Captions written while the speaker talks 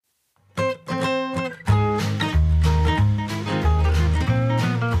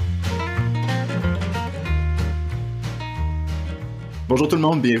Bonjour tout le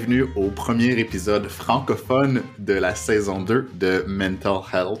monde, bienvenue au premier épisode francophone de la saison 2 de Mental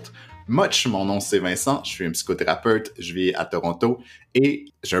Health. Much, mon nom c'est Vincent, je suis un psychothérapeute, je vis à Toronto et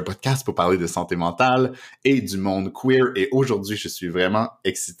j'ai un podcast pour parler de santé mentale et du monde queer. Et aujourd'hui, je suis vraiment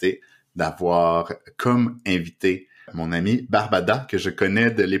excité d'avoir comme invité mon amie Barbada, que je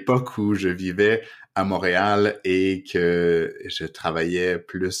connais de l'époque où je vivais à Montréal et que je travaillais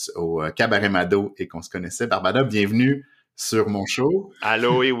plus au Cabaret Mado et qu'on se connaissait. Barbada, bienvenue sur mon show.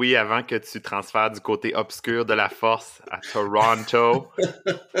 Allô, et oui, avant que tu transfères du côté obscur de la force à Toronto,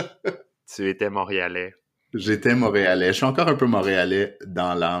 tu étais Montréalais. J'étais Montréalais. Je suis encore un peu Montréalais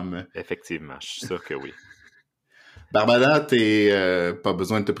dans l'âme. Effectivement, je suis sûr que oui. Barbada, pas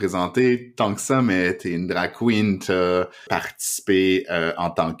besoin de te présenter tant que ça, mais t'es une drag queen. T'as participé en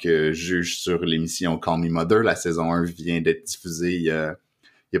tant que juge sur l'émission Call Me Mother. La saison 1 vient d'être diffusée il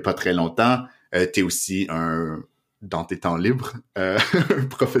y a pas très longtemps. T'es aussi dans tes temps libres, un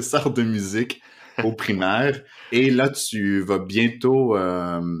professeur de musique au primaire. Et là, tu vas bientôt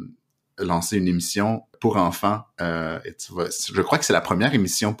lancer une émission pour enfants. Je crois que c'est la première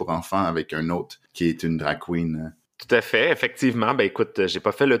émission pour enfants avec un autre qui est une drag queen. Tout à fait, effectivement. Ben écoute, j'ai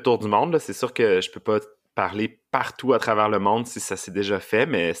pas fait le tour du monde, là. C'est sûr que je peux pas parler partout à travers le monde si ça s'est déjà fait,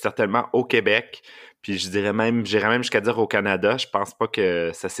 mais certainement au Québec. Puis j'irais même jusqu'à dire au Canada. Je pense pas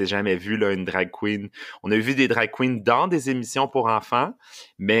que ça s'est jamais vu, là, une drag queen. On a vu des drag queens dans des émissions pour enfants,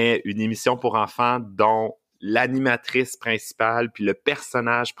 mais une émission pour enfants dont l'animatrice principale puis le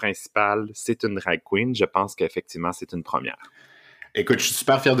personnage principal, c'est une drag queen. Je pense qu'effectivement, c'est une première. Écoute, je suis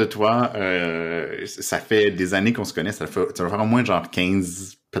super fier de toi. Ça fait des années qu'on se connaît. Ça va faire au moins genre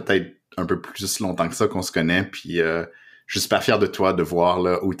 15, peut-être un peu plus longtemps que ça qu'on se connaît. Puis je suis super fier de toi, de voir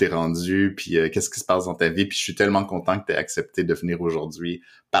là où t'es rendu, puis qu'est-ce qui se passe dans ta vie. Puis je suis tellement content que t'aies accepté de venir aujourd'hui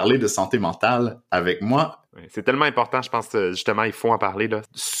parler de santé mentale avec moi. Oui, c'est tellement important, je pense, justement, il faut en parler, là.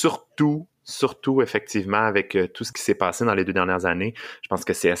 Surtout, effectivement, avec tout ce qui s'est passé dans les 2 dernières années, je pense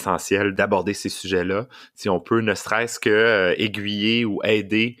que c'est essentiel d'aborder ces sujets-là. Si on peut, ne serait-ce que aiguiller ou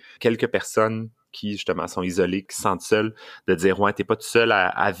aider quelques personnes qui, justement, sont isolées, qui se sentent seules, de dire, ouais, t'es pas tout seul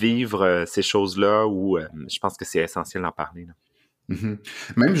à vivre ces choses-là, ou je pense que c'est essentiel d'en parler, là. Mm-hmm.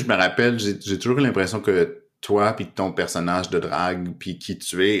 Même, je me rappelle, j'ai toujours eu l'impression que toi, puis ton personnage de drague, puis qui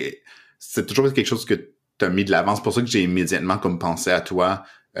tu es, c'est toujours quelque chose que t'as mis de l'avant. C'est pour ça que j'ai immédiatement comme pensé à toi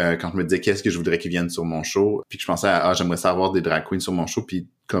quand je me disais qu'est-ce que je voudrais qu'ils viennent sur mon show, puis que je pensais à j'aimerais savoir des drag queens sur mon show, puis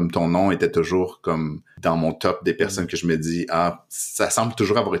comme ton nom était toujours comme dans mon top des personnes que je me dis ça semble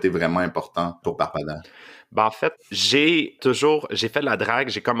toujours avoir été vraiment important pour Barbada. Ben, en fait, j'ai fait de la drague,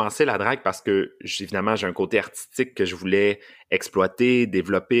 j'ai commencé la drague parce que, évidemment, j'ai un côté artistique que je voulais exploiter,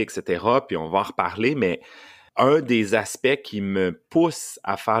 développer, etc. Puis on va en reparler, mais un des aspects qui me pousse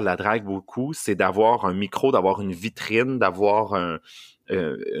à faire la drague beaucoup, c'est d'avoir un micro, d'avoir une vitrine, d'avoir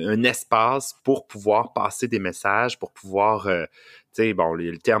un espace pour pouvoir passer des messages, pour pouvoir, tu sais, bon,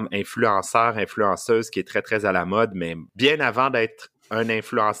 le terme influenceur, influenceuse qui est très, très à la mode, mais bien avant d'être un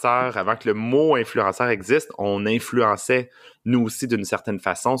influenceur, avant que le mot influenceur existe, on influençait nous aussi d'une certaine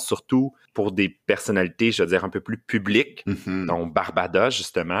façon, surtout pour des personnalités, je veux dire, un peu plus publiques, donc Barbada,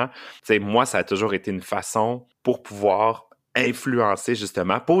 justement. Tu sais, moi, ça a toujours été une façon pour pouvoir influencer,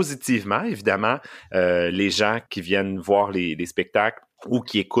 justement, positivement, évidemment, les gens qui viennent voir les spectacles ou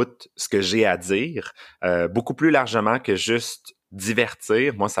qui écoutent ce que j'ai à dire, beaucoup plus largement que juste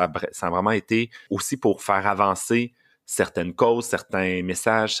divertir. Moi, ça a vraiment été aussi pour faire avancer certaines causes, certains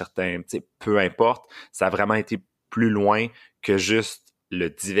messages, peu importe, ça a vraiment été plus loin que juste le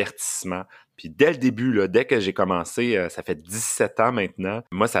divertissement. Puis dès le début, là, dès que j'ai commencé, ça fait 17 ans maintenant,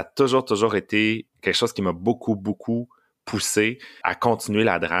 moi, ça a toujours été quelque chose qui m'a beaucoup poussé à continuer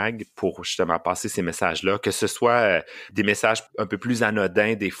la drague pour justement passer ces messages-là, que ce soit des messages un peu plus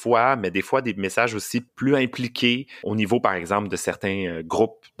anodins des fois, mais des fois des messages aussi plus impliqués au niveau, par exemple, de certains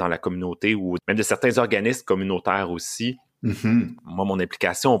groupes dans la communauté ou même de certains organismes communautaires aussi. Mm-hmm. Moi, mon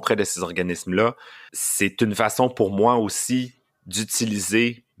implication auprès de ces organismes-là, c'est une façon pour moi aussi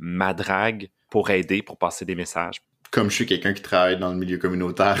d'utiliser ma drague pour aider, pour passer des messages. Comme je suis quelqu'un qui travaille dans le milieu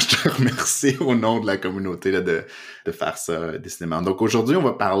communautaire, je te remercie au nom de la communauté là, de faire ça décidément. Donc aujourd'hui, on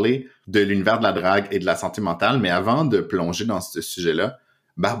va parler de l'univers de la drague et de la santé mentale, mais avant de plonger dans ce sujet-là,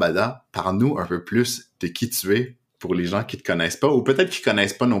 Barbada, parle-nous un peu plus de qui tu es pour les gens qui te connaissent pas, ou peut-être qui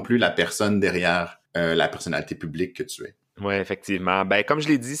connaissent pas non plus la personne derrière la personnalité publique que tu es. Oui, effectivement. Ben, comme je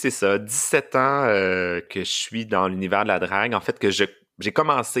l'ai dit, c'est ça, 17 ans que je suis dans l'univers de la drague. En fait, que j'ai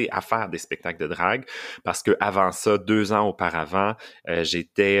commencé à faire des spectacles de drague parce que avant ça, 2 ans auparavant,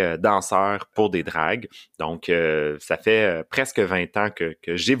 j'étais danseur pour des dragues. Donc, ça fait presque 20 ans que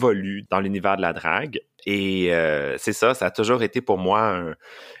j'évolue dans l'univers de la drague. Et c'est ça a toujours été pour moi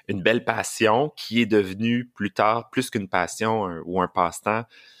une belle passion qui est devenue plus tard, plus qu'une passion ou un passe-temps.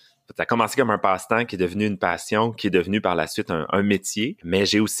 Ça a commencé comme un passe-temps qui est devenu une passion, qui est devenu par la suite un métier. Mais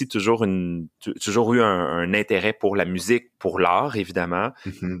j'ai aussi toujours eu un intérêt pour la musique, pour l'art, évidemment.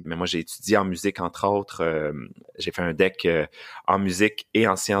 Mhm. Mais moi, j'ai étudié en musique, entre autres. J'ai fait un DEC en musique et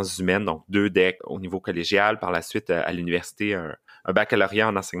en sciences humaines, donc 2 DEC au niveau collégial. Par la suite, à l'université, un baccalauréat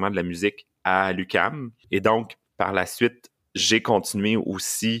en enseignement de la musique à l'UQAM. Et donc, par la suite, j'ai continué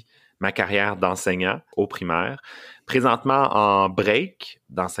aussi ma carrière d'enseignant au primaire. Présentement en break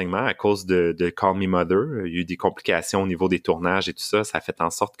d'enseignement à cause de Call Me Mother. Il y a eu des complications au niveau des tournages et tout ça. Ça a fait en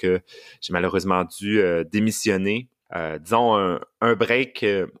sorte que j'ai malheureusement dû démissionner. Disons, un break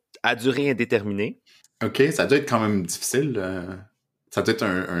à durée indéterminée. OK, ça doit être quand même difficile. Ça doit être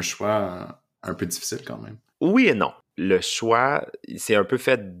un choix un peu difficile quand même. Oui et non. Le choix, c'est un peu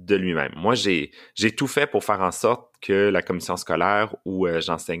fait de lui-même. Moi, j'ai tout fait pour faire en sorte que la commission scolaire où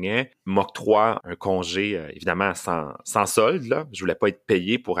j'enseignais m'octroie un congé, évidemment, sans solde, là. Je voulais pas être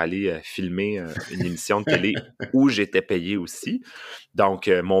payé pour aller filmer une émission de télé où j'étais payé aussi. Donc,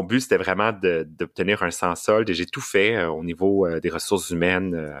 mon but, c'était vraiment d'obtenir un sans solde et j'ai tout fait au niveau des ressources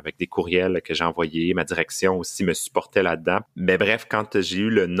humaines avec des courriels que j'ai envoyés. Ma direction aussi me supportait là-dedans. Mais bref, quand j'ai eu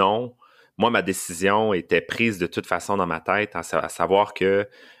le non, moi, ma décision était prise de toute façon dans ma tête, à savoir que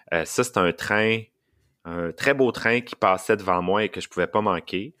ça, c'est un très beau train qui passait devant moi et que je pouvais pas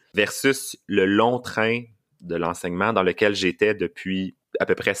manquer, versus le long train de l'enseignement dans lequel j'étais depuis à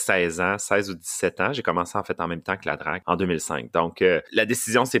peu près 16 ou 17 ans. J'ai commencé en fait en même temps que la drague en 2005. Donc, la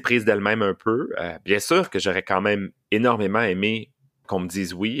décision s'est prise d'elle-même un peu. Bien sûr que j'aurais quand même énormément aimé qu'on me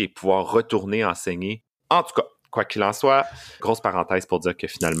dise oui et pouvoir retourner enseigner. En tout cas, quoi qu'il en soit, grosse parenthèse pour dire que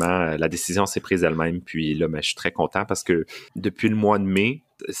finalement, la décision s'est prise d'elle-même. Puis là, je suis très content parce que depuis le mois de mai,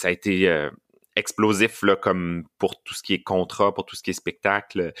 ça a été explosif là, comme pour tout ce qui est contrat, pour tout ce qui est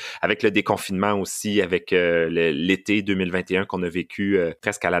spectacle, avec le déconfinement aussi, avec l'été 2021 qu'on a vécu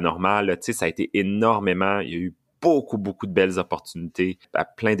presque à la normale. Tu sais, ça a été énormément, il y a eu beaucoup de belles opportunités à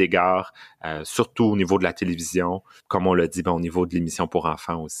plein d'égards, surtout au niveau de la télévision, comme on l'a dit, au niveau de l'émission pour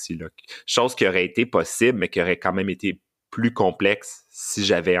enfants aussi. Là. Chose qui aurait été possible, mais qui aurait quand même été plus complexe si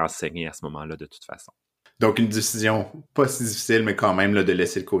j'avais enseigné à ce moment-là de toute façon. Donc, une décision pas si difficile, mais quand même là, de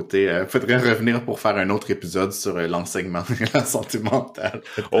laisser de côté. Faudrait revenir pour faire un autre épisode sur l'enseignement et la santé mentale.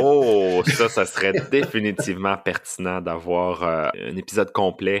 Oh, ça serait définitivement pertinent d'avoir un épisode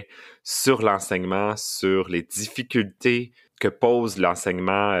complet sur l'enseignement, sur les difficultés que pose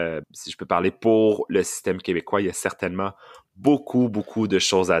l'enseignement. Si je peux parler pour le système québécois, il y a certainement beaucoup de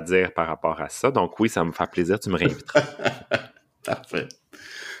choses à dire par rapport à ça. Donc oui, ça me fait plaisir, tu me réinviteras. Parfait.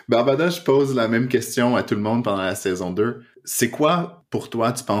 Barbada, je pose la même question à tout le monde pendant la saison 2. C'est quoi, pour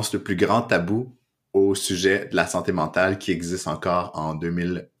toi, tu penses, le plus grand tabou au sujet de la santé mentale qui existe encore en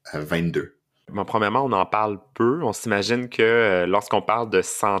 2022? Bon, premièrement, on en parle peu. On s'imagine que lorsqu'on parle de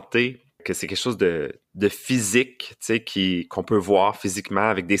santé, que c'est quelque chose de physique, tu sais, qu'on peut voir physiquement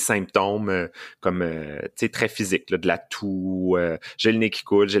avec des symptômes comme, tu sais, très physiques, là, de la toux, j'ai le nez qui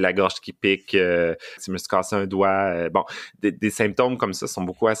coule, j'ai la gorge qui pique, si je me suis cassé un doigt. Bon, des symptômes comme ça sont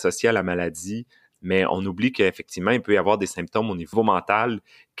beaucoup associés à la maladie, mais on oublie qu'effectivement, il peut y avoir des symptômes au niveau mental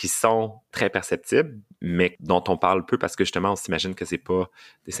qui sont très perceptibles, mais dont on parle peu parce que justement, on s'imagine que c'est pas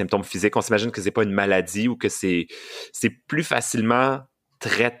des symptômes physiques, on s'imagine que c'est pas une maladie ou que c'est plus facilement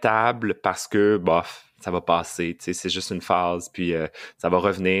traitable parce que, bof, ça va passer, tu sais, c'est juste une phase, puis ça va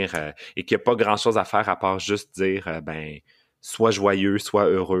revenir et qu'il n'y a pas grand-chose à faire à part juste dire, sois joyeux, sois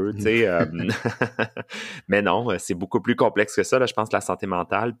heureux, tu sais. Mais non, c'est beaucoup plus complexe que ça, là, je pense, la santé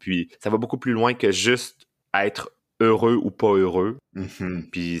mentale, puis ça va beaucoup plus loin que juste être heureux ou pas heureux.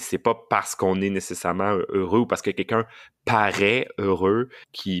 Mm-hmm. Puis c'est pas parce qu'on est nécessairement heureux ou parce que quelqu'un paraît heureux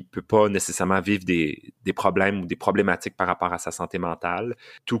qu'il peut pas nécessairement vivre des problèmes ou des problématiques par rapport à sa santé mentale.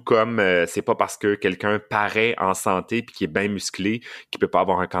 Tout comme c'est pas parce que quelqu'un paraît en santé puis qui est bien musclé qu'il peut pas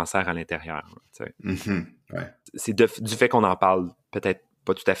avoir un cancer à l'intérieur. Tu sais. Mm-hmm. Ouais. C'est du fait qu'on en parle peut-être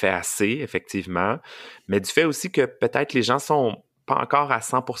pas tout à fait assez, effectivement, mais du fait aussi que peut-être les gens sont pas encore à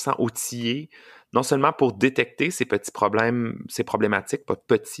 100% outillés non seulement pour détecter ces petits problèmes, ces problématiques, pas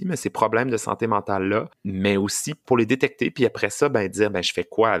petits, mais ces problèmes de santé mentale-là, mais aussi pour les détecter, puis après ça, dire, je fais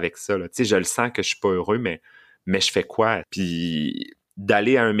quoi avec ça? Là? Tu sais, je le sens que je suis pas heureux, mais je fais quoi? Puis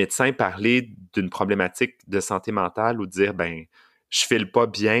d'aller à un médecin parler d'une problématique de santé mentale ou dire, je file pas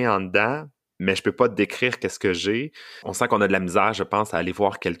bien en dedans, mais je peux pas te décrire qu'est-ce que j'ai. On sent qu'on a de la misère, je pense, à aller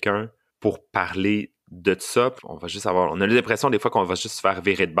voir quelqu'un pour parler de ça. On a l'impression des fois qu'on va juste se faire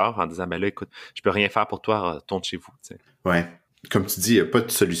virer de bord en disant, ben là, écoute, je peux rien faire pour toi, retourne chez vous, tu sais. Ouais. Comme tu dis, il n'y a pas de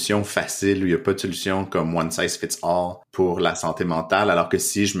solution facile ou il n'y a pas de solution comme one size fits all pour la santé mentale, alors que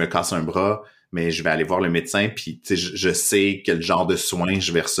si je me casse un bras, mais je vais aller voir le médecin, puis je sais quel genre de soins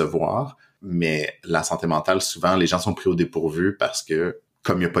je vais recevoir. Mais la santé mentale, souvent, les gens sont pris au dépourvu parce que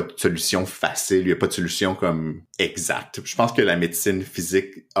comme il n'y a pas de solution facile, il n'y a pas de solution comme exacte. Je pense que la médecine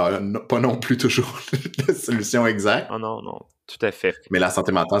physique a pas non plus toujours la solution exacte. Oh non, tout à fait. Mais la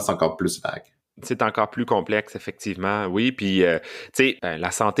santé mentale, c'est encore plus vague. C'est encore plus complexe, effectivement, oui. Puis, tu sais,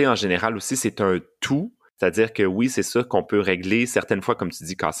 la santé en général aussi, c'est un tout. C'est-à-dire que oui, c'est sûr qu'on peut régler, certaines fois, comme tu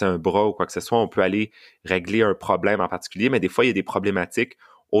dis, casser un bras ou quoi que ce soit, on peut aller régler un problème en particulier, mais des fois, il y a des problématiques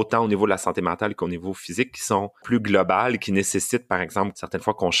autant au niveau de la santé mentale qu'au niveau physique qui sont plus globales, qui nécessitent, par exemple, certaines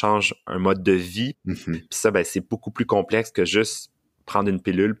fois qu'on change un mode de vie. Mm-hmm. Puis ça, ben, c'est beaucoup plus complexe que juste prendre une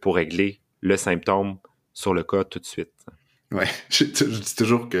pilule pour régler le symptôme sur le cas tout de suite. Ouais, je dis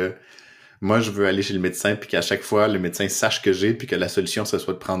toujours que moi, je veux aller chez le médecin puis qu'à chaque fois, le médecin sache que j'ai puis que la solution, ce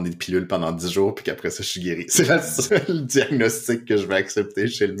soit de prendre des pilules pendant 10 jours puis qu'après ça, je suis guéri. C'est le seul diagnostic que je vais accepter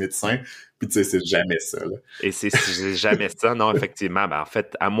chez le médecin. Puis tu sais, c'est jamais ça, là. Et c'est jamais ça, non, effectivement. Ben, en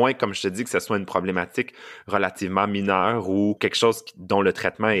fait, à moins, comme je te dis, que ce soit une problématique relativement mineure ou quelque chose dont le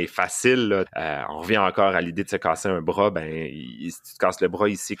traitement est facile, là, on revient encore à l'idée de se casser un bras, ben, si tu te casses le bras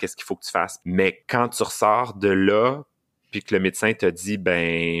ici, qu'est-ce qu'il faut que tu fasses? Mais quand tu ressors de là, puis que le médecin te dit,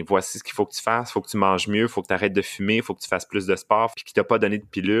 ben, voici ce qu'il faut que tu fasses, faut que tu manges mieux, faut que tu arrêtes de fumer, faut que tu fasses plus de sport, puis qu'il t'a pas donné de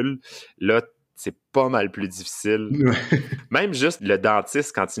pilule, là, c'est pas mal plus difficile. Même juste le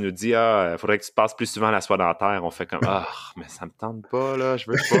dentiste, quand il nous dit, faudrait que tu passes plus souvent la soie dentaire, on fait comme, mais ça me tente pas, là, je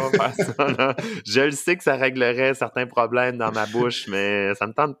veux pas faire ça, là. Je le sais que ça réglerait certains problèmes dans ma bouche, mais ça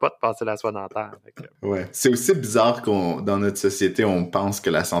me tente pas de passer la soie dentaire. Ouais. C'est aussi bizarre dans notre société, on pense que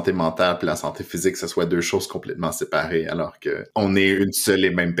la santé mentale et la santé physique, ce soit deux choses complètement séparées, alors que on est une seule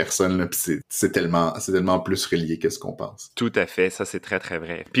et même personne, là, pis c'est tellement plus relié que ce qu'on pense. Tout à fait, ça c'est très, très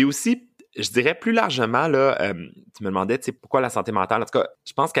vrai. Puis aussi, je dirais plus largement, là, tu me demandais, tu sais, pourquoi la santé mentale? En tout cas,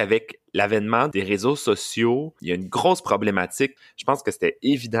 je pense qu'avec l'avènement des réseaux sociaux, il y a une grosse problématique. Je pense que c'était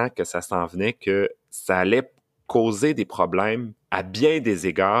évident que ça s'en venait, que ça allait causer des problèmes à bien des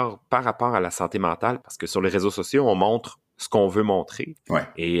égards par rapport à la santé mentale, parce que sur les réseaux sociaux, on montre ce qu'on veut montrer. Ouais.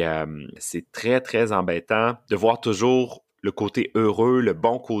 Et c'est très, très embêtant de voir toujours le côté heureux, le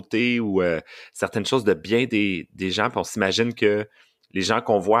bon côté ou certaines choses de bien des gens, puis on s'imagine que les gens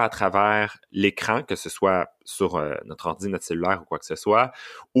qu'on voit à travers l'écran, que ce soit sur notre ordi, notre cellulaire ou quoi que ce soit,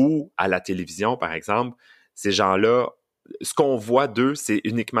 ou à la télévision, par exemple, ces gens-là, ce qu'on voit d'eux, c'est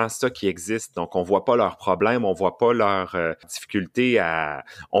uniquement ça qui existe. Donc, on voit pas leurs problèmes, on voit pas leurs difficultés,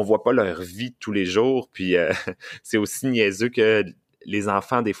 on voit pas leur vie de tous les jours. Puis, c'est aussi niaiseux que les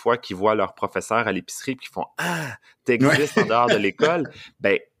enfants, des fois, qui voient leur professeur à l'épicerie puis qui font « Ah, t'existes en dehors de l'école »,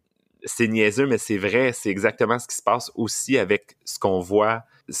 ben c'est niaiseux, mais c'est vrai, c'est exactement ce qui se passe aussi avec ce qu'on voit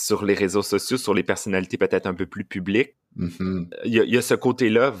sur les réseaux sociaux, sur les personnalités peut-être un peu plus publiques. Mm-hmm. Il y a ce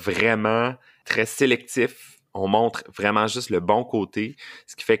côté-là vraiment très sélectif. On montre vraiment juste le bon côté,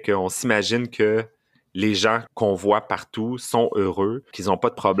 ce qui fait qu'on s'imagine que les gens qu'on voit partout sont heureux, qu'ils n'ont pas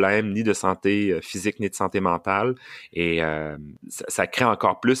de problème ni de santé physique ni de santé mentale. Et ça crée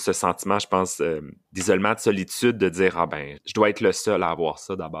encore plus ce sentiment, je pense, d'isolement, de solitude, de dire « Ah ben, je dois être le seul à avoir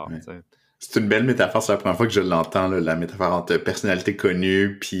ça d'abord. Ouais. » C'est une belle métaphore, c'est la première fois que je l'entends, là, la métaphore entre personnalité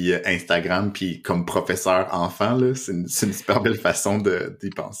connue, puis Instagram, puis comme professeur enfant, là, c'est une super belle façon d'y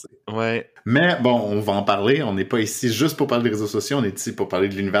penser. Ouais. Mais bon, on va en parler, on n'est pas ici juste pour parler des réseaux sociaux, on est ici pour parler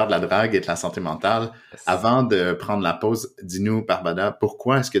de l'univers de la drague et de la santé mentale. Yes. Avant de prendre la pause, dis-nous, Barbada,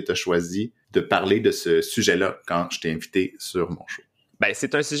 pourquoi est-ce que tu as choisi de parler de ce sujet-là quand je t'ai invité sur mon show? Ben,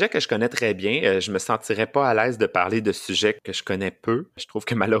 c'est un sujet que je connais très bien. Je me sentirais pas à l'aise de parler de sujets que je connais peu. Je trouve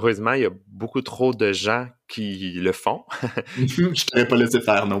que malheureusement, il y a beaucoup trop de gens qui le font. Je t'aurais pas laissé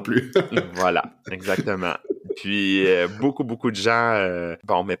faire non plus. Voilà, exactement. Puis, beaucoup de gens,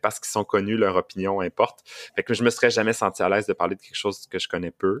 mais parce qu'ils sont connus, leur opinion importe. Fait que je me serais jamais senti à l'aise de parler de quelque chose que je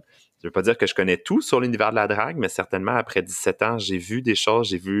connais peu. Je veux pas dire que je connais tout sur l'univers de la drague, mais certainement, après 17 ans, j'ai vu des choses,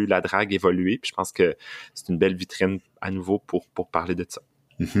 j'ai vu la drague évoluer, puis je pense que c'est une belle vitrine à nouveau pour parler de ça.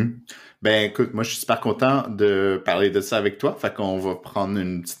 Mm-hmm. Ben, écoute, moi, je suis super content de parler de ça avec toi. Fait qu'on va prendre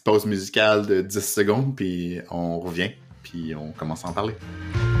une petite pause musicale de 10 secondes, puis on revient, puis on commence à en parler.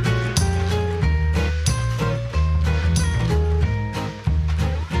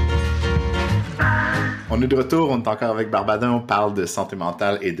 On est de retour, on est encore avec Barbada, on parle de santé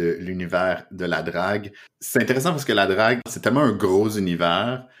mentale et de l'univers de la drague. C'est intéressant parce que la drague, c'est tellement un gros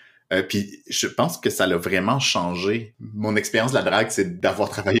univers Puis je pense que ça l'a vraiment changé. Mon expérience de la drague, c'est d'avoir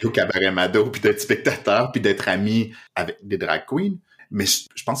travaillé au Cabaret Mado, puis d'être spectateur, puis d'être ami avec des drag queens. Mais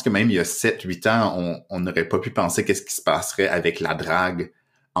je pense que même il y a 7-8 ans, on n'aurait pas pu penser qu'est-ce qui se passerait avec la drague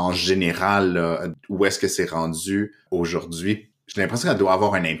en général, là, où est-ce que c'est rendu aujourd'hui. J'ai l'impression qu'elle doit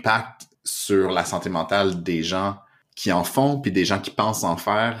avoir un impact sur la santé mentale des gens qui en font, puis des gens qui pensent en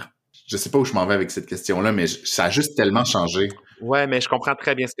faire. Je sais pas où je m'en vais avec cette question-là, mais ça a juste tellement changé. Ouais, mais je comprends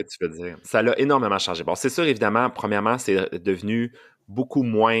très bien ce que tu veux dire. Ça l'a énormément changé. Bon, c'est sûr, évidemment, premièrement, c'est devenu beaucoup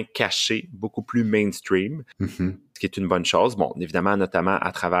moins caché, beaucoup plus mainstream, Mm-hmm. ce qui est une bonne chose. Bon, évidemment, notamment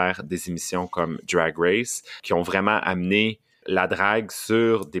à travers des émissions comme Drag Race, qui ont vraiment amené la drague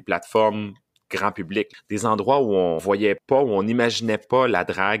sur des plateformes grand public, des endroits où on voyait pas, où on n'imaginait pas la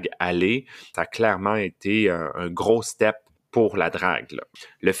drague aller. Ça a clairement été un gros step pour la drague, là.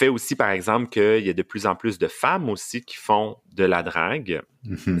 Le fait aussi, par exemple, qu'il y a de plus en plus de femmes aussi qui font de la drague,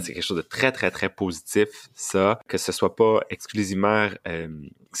 c'est quelque chose de très, très, très positif, ça, que ce soit pas exclusivement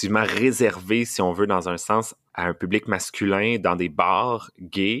réservé, si on veut, dans un sens, à un public masculin dans des bars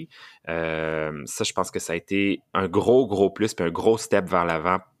gays. Ça, je pense que ça a été un gros, gros plus, puis un gros step vers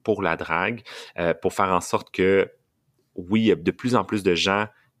l'avant pour la drague, pour faire en sorte que, oui, il y a de plus en plus de gens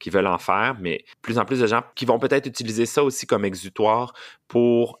qui veulent en faire, mais plus en plus de gens qui vont peut-être utiliser ça aussi comme exutoire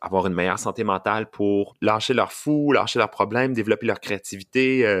pour avoir une meilleure santé mentale, pour lâcher leur fou, lâcher leurs problèmes, développer leur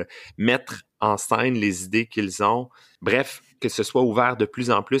créativité, mettre en scène les idées qu'ils ont. Bref, que ce soit ouvert de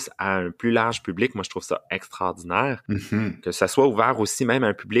plus en plus à un plus large public, moi je trouve ça extraordinaire. Que ça soit ouvert aussi même à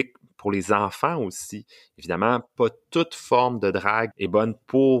un public pour les enfants aussi. Évidemment, pas toute forme de drague est bonne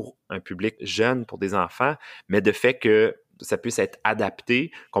pour un public jeune, pour des enfants, mais de fait que ça puisse être adapté,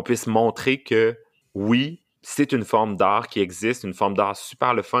 qu'on puisse montrer que oui, c'est une forme d'art qui existe, une forme d'art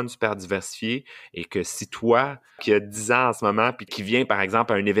super le fun, super diversifiée, et que si toi, qui as 10 ans en ce moment, puis qui vient par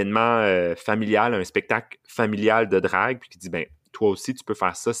exemple à un événement familial, un spectacle familial de drague, puis qui dit, ben toi aussi, tu peux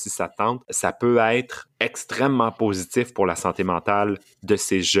faire ça si ça te tente, ça peut être extrêmement positif pour la santé mentale de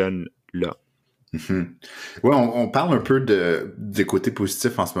ces jeunes-là. Mm-hmm. Ouais, on parle un peu des côtés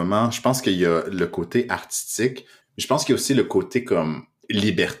positifs en ce moment. Je pense qu'il y a le côté artistique. Je pense qu'il y a aussi le côté comme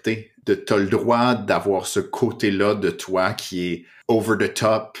liberté, de t'as le droit d'avoir ce côté-là de toi qui est over the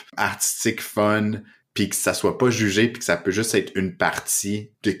top, artistique, fun, puis que ça soit pas jugé, puis que ça peut juste être une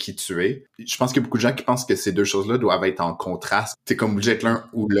partie de qui tu es. Je pense qu'il y a beaucoup de gens qui pensent que ces deux choses-là doivent être en contraste. C'est comme obligé d'être l'un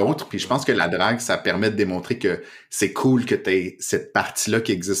ou l'autre, puis je pense que la drague, ça permet de démontrer que c'est cool que t'aies cette partie-là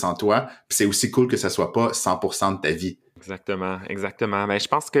qui existe en toi, puis c'est aussi cool que ça soit pas 100% de ta vie. Exactement, exactement. Mais je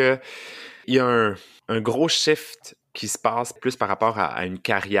pense que il y a un gros shift qui se passe plus par rapport à une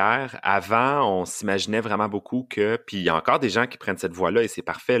carrière. Avant, on s'imaginait vraiment beaucoup que, puis il y a encore des gens qui prennent cette voie-là et c'est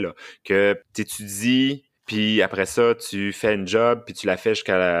parfait, là, que tu étudies, puis après ça, tu fais une job, puis tu la fais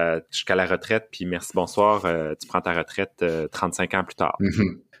jusqu'à la retraite, puis merci, bonsoir, tu prends ta retraite 35 ans plus tard.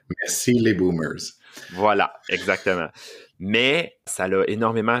 Mm-hmm. Merci les boomers. Voilà, exactement. Mais ça l'a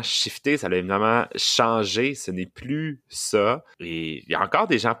énormément shifté, ça l'a énormément changé. Ce n'est plus ça. Et il y a encore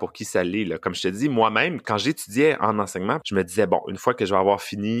des gens pour qui ça l'est, là. Comme je te dis, moi-même, quand j'étudiais en enseignement, je me disais, bon, une fois que je vais avoir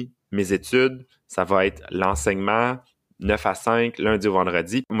fini mes études, ça va être l'enseignement 9 à 5, lundi au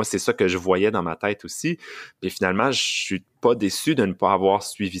vendredi. Moi, c'est ça que je voyais dans ma tête aussi. Et finalement, je suis pas déçu de ne pas avoir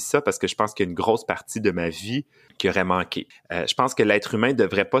suivi ça parce que je pense qu'il y a une grosse partie de ma vie qui aurait manqué. Je pense que l'être humain ne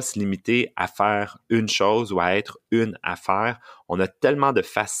devrait pas se limiter à faire une chose ou à être une affaire. On a tellement de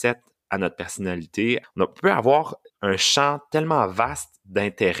facettes à notre personnalité. On peut avoir un champ tellement vaste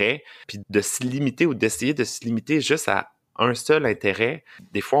d'intérêts, puis de se limiter ou d'essayer de se limiter juste à un seul intérêt.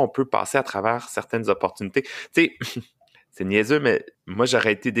 Des fois, on peut passer à travers certaines opportunités. Tu sais, c'est niaiseux, mais moi,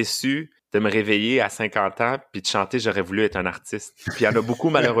 j'aurais été déçu de me réveiller à 50 ans puis de chanter « J'aurais voulu être un artiste ». Puis il y en a beaucoup,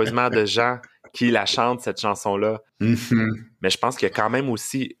 malheureusement, de gens qui la chantent, cette chanson-là. Mm-hmm. Mais je pense qu'il y a quand même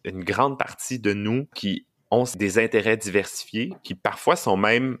aussi une grande partie de nous qui ont des intérêts diversifiés, qui parfois sont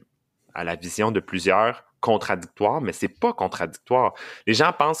même, à la vision de plusieurs, contradictoires, mais c'est pas contradictoire. Les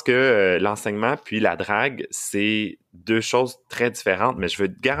gens pensent que l'enseignement puis la drague, c'est deux choses très différentes, mais je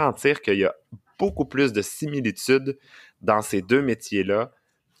veux te garantir qu'il y a beaucoup plus de similitudes dans ces deux métiers-là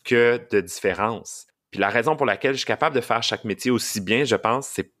que de différences. Puis la raison pour laquelle je suis capable de faire chaque métier aussi bien, je pense,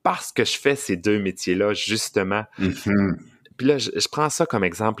 c'est parce que je fais ces deux métiers-là, justement. Mm-hmm. Puis là, je prends ça comme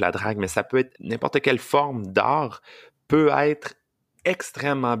exemple, la drague, mais ça peut être n'importe quelle forme d'art peut être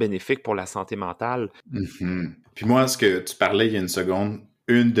extrêmement bénéfique pour la santé mentale. Mm-hmm. Puis moi, ce que tu parlais il y a une seconde,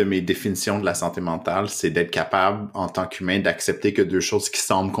 une de mes définitions de la santé mentale, c'est d'être capable, en tant qu'humain, d'accepter que deux choses qui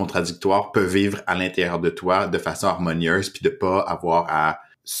semblent contradictoires peuvent vivre à l'intérieur de toi de façon harmonieuse, puis de pas avoir à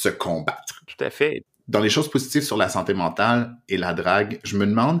se combattre. Tout à fait. dans les choses positives sur la santé mentale et la drague, je me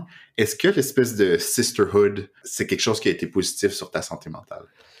demande, est-ce que l'espèce de sisterhood, c'est quelque chose qui a été positif sur ta santé mentale?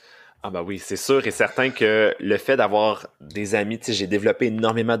 Ah bah oui, c'est sûr et certain que le fait d'avoir des amis, tu sais, j'ai développé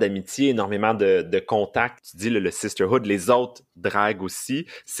énormément d'amitié, énormément de contacts. Tu dis le sisterhood, les autres dragues aussi,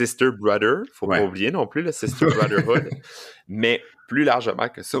 sister brother, faut pas Ouais. oublier non plus le sister brotherhood, mais plus largement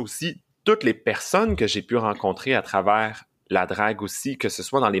que ça aussi, toutes les personnes que j'ai pu rencontrer à travers la drague aussi, que ce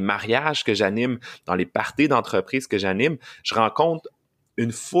soit dans les mariages que j'anime, dans les parties d'entreprise que j'anime, je rencontre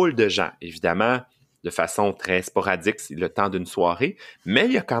une foule de gens, évidemment, de façon très sporadique, c'est le temps d'une soirée, mais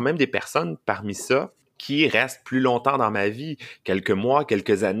il y a quand même des personnes parmi ça qui restent plus longtemps dans ma vie, quelques mois,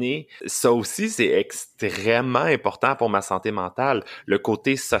 quelques années. Ça aussi, c'est extrêmement important pour ma santé mentale. Le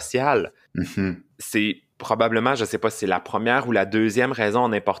côté social, c'est probablement, je sais pas si c'est la première ou la deuxième raison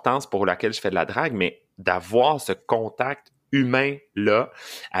en importance pour laquelle je fais de la drague, mais d'avoir ce contact humain-là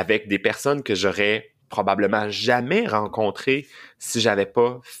avec des personnes que j'aurais probablement jamais rencontrées si j'avais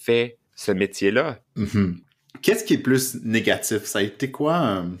pas fait ce métier-là. Qu'est-ce qui est plus négatif? Ça a été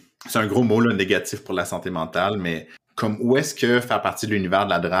quoi? C'est un gros mot, là, négatif pour la santé mentale, mais comme où est-ce que faire partie de l'univers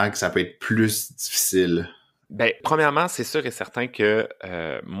de la drague, ça peut être plus difficile? Ben, premièrement, c'est sûr et certain que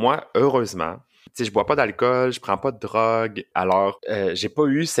moi, heureusement, tu sais, je bois pas d'alcool, je prends pas de drogue, alors j'ai pas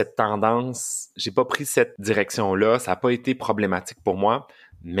eu cette tendance, j'ai pas pris cette direction-là, ça a pas été problématique pour moi.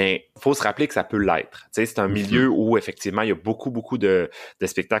 Mais faut se rappeler que ça peut l'être. Tu sais, c'est un milieu où effectivement il y a beaucoup de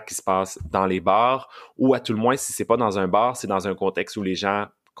spectacles qui se passent dans les bars, ou à tout le moins si c'est pas dans un bar, c'est dans un contexte où les gens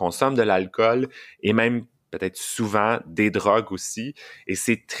consomment de l'alcool et même peut-être souvent des drogues aussi. Et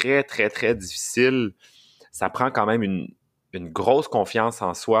c'est très très très difficile. Ça prend quand même une grosse confiance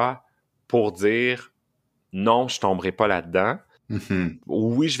en soi pour dire non, je tomberai pas là-dedans.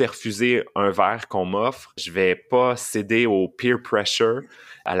 Oui, je vais refuser un verre qu'on m'offre. Je vais pas céder au peer pressure,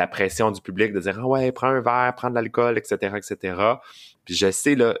 à la pression du public de dire « Ah ouais, prends un verre, prends de l'alcool, etc., etc. » Puis je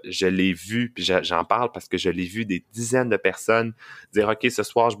sais, là, je l'ai vu, puis j'en parle parce que je l'ai vu des dizaines de personnes dire « OK, ce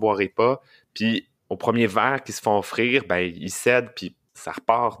soir, je boirai pas. » Puis au premier verre qu'ils se font offrir, ben ils cèdent, puis ça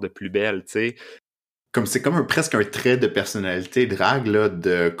repart de plus belle, tu sais. Comme c'est comme presque un trait de personnalité drague là,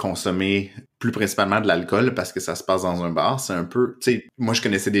 de consommer plus principalement de l'alcool parce que ça se passe dans un bar. C'est un peu, tu sais, moi je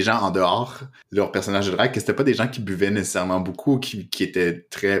connaissais des gens en dehors de leur personnage de drague que c'était pas des gens qui buvaient nécessairement beaucoup, qui étaient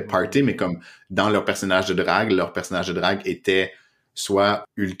très party, mais comme dans leur personnage de drague était soit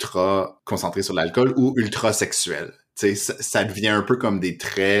ultra concentré sur l'alcool ou ultra sexuel. Tu sais, ça devient un peu comme des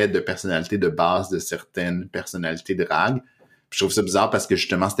traits de personnalité de base de certaines personnalités drague. Je trouve ça bizarre parce que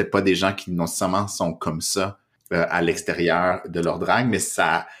justement, c'était pas des gens qui non seulement sont comme ça à l'extérieur de leur drague, mais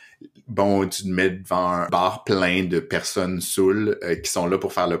ça, bon, tu te mets devant un bar plein de personnes saoules qui sont là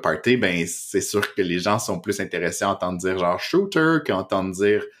pour faire le party, ben c'est sûr que les gens sont plus intéressés à entendre dire genre shooter qu'à entendre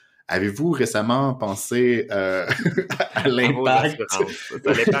dire avez-vous récemment pensé à l'impact?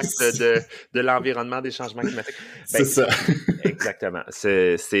 De l'environnement des changements climatiques. C'est ça. Exactement.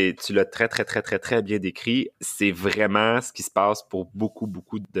 Tu l'as très, très, très, très, très bien décrit. C'est vraiment ce qui se passe pour beaucoup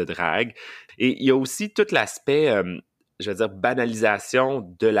de drague. Et il y a aussi tout l'aspect, je veux dire,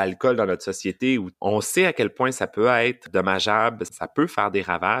 banalisation de l'alcool dans notre société où on sait à quel point ça peut être dommageable, ça peut faire des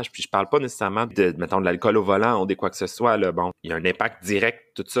ravages. Puis je parle pas nécessairement de, mettons, de l'alcool au volant ou de quoi que ce soit, là. Bon, il y a un impact direct,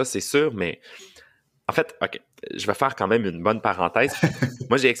 tout ça, c'est sûr, mais en fait, OK, je vais faire quand même une bonne parenthèse.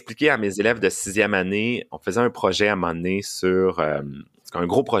 Moi, j'ai expliqué à mes élèves de 6e année, on faisait un projet à un moment donné sur... un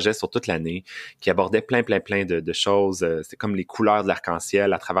gros projet sur toute l'année qui abordait plein de choses. C'est comme les couleurs de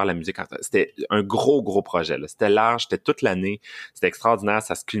l'arc-en-ciel à travers la musique. C'était un gros projet, là. C'était large, c'était toute l'année. C'était extraordinaire.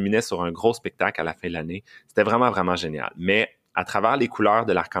 Ça se culminait sur un gros spectacle à la fin de l'année. C'était vraiment génial. Mais à travers les couleurs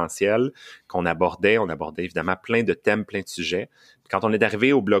de l'arc-en-ciel qu'on abordait, on abordait évidemment plein de thèmes, plein de sujets. Puis quand on est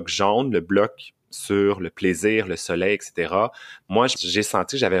arrivé au bloc jaune, le bloc sur le plaisir, le soleil, etc., moi, j'ai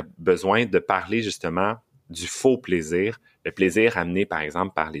senti que j'avais besoin de parler justement du faux plaisir, le plaisir amené, par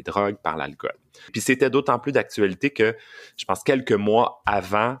exemple, par les drogues, par l'alcool. Puis c'était d'autant plus d'actualité que, je pense, quelques mois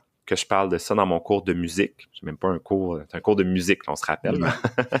avant que je parle de ça dans mon cours de musique, c'est même pas un cours, c'est un cours de musique, là, on se rappelle,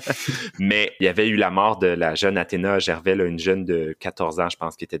 mais il y avait eu la mort de la jeune Athéna Gervais, là, une jeune de 14 ans, je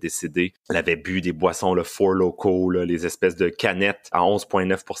pense, qui était décédée. Elle avait bu des boissons, le Four Loko, là, les espèces de canettes à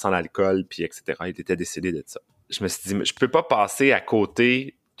 11,9% d'alcool, puis etc. Elle était décédée de ça. Je me suis dit, je peux pas passer à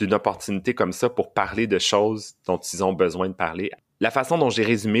côté d'une opportunité comme ça pour parler de choses dont ils ont besoin de parler. La façon dont j'ai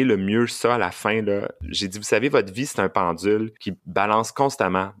résumé le mieux ça à la fin, là, j'ai dit, vous savez, votre vie, c'est un pendule qui balance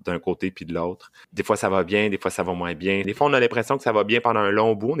constamment d'un côté puis de l'autre. Des fois, ça va bien, des fois, ça va moins bien. Des fois, on a l'impression que ça va bien pendant un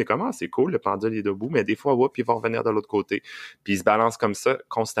long bout. On est comme, ah, c'est cool, le pendule est debout, mais des fois, ouais, puis il va revenir de l'autre côté. Puis il se balance comme ça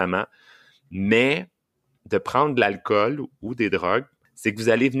constamment. Mais de prendre de l'alcool ou des drogues, c'est que vous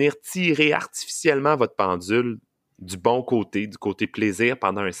allez venir tirer artificiellement votre pendule du bon côté, du côté plaisir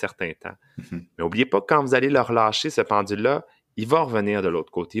pendant un certain temps. Mais n'oubliez pas que quand vous allez le relâcher, ce pendule-là, il va revenir de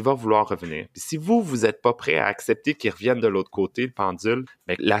l'autre côté, il va vouloir revenir. Puis si vous n'êtes pas prêt à accepter qu'il revienne de l'autre côté, le pendule,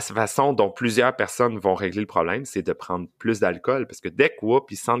 bien, la façon dont plusieurs personnes vont régler le problème, c'est de prendre plus d'alcool, parce que dès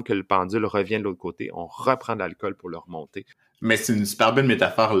qu'ils sentent que le pendule revient de l'autre côté, on reprend de l'alcool pour le remonter. Mais c'est une super bonne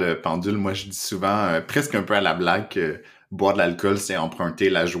métaphore, le pendule. Moi, je dis souvent, presque un peu à la blague, que boire de l'alcool, c'est emprunter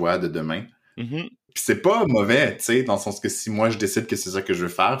la joie de demain. Mm-hmm. Puis c'est pas mauvais, tu sais, dans le sens que si moi je décide que c'est ça que je veux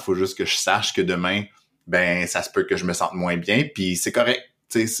faire, il faut juste que je sache que demain, ben ça se peut que je me sente moins bien, puis c'est correct,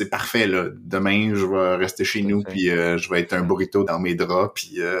 tu sais, c'est parfait, là. Demain, je vais rester chez nous, puis je vais être un burrito dans mes draps,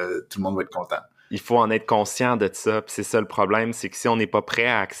 puis tout le monde va être content. Il faut en être conscient de ça, puis c'est ça le problème, c'est que si on n'est pas prêt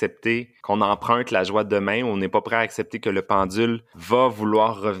à accepter qu'on emprunte la joie de demain, on n'est pas prêt à accepter que le pendule va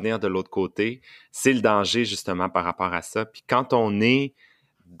vouloir revenir de l'autre côté, c'est le danger justement par rapport à ça. Puis quand on est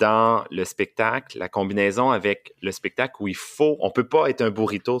dans le spectacle, la combinaison avec le spectacle où on peut pas être un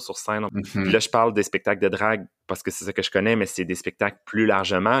burrito sur scène. Mm-hmm. Puis là, je parle des spectacles de drague parce que c'est ça que je connais, mais c'est des spectacles plus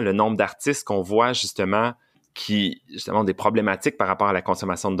largement. Le nombre d'artistes qu'on voit justement qui, justement, ont des problématiques par rapport à la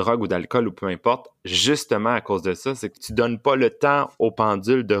consommation de drogue ou d'alcool ou peu importe, justement à cause de ça, c'est que tu donnes pas le temps au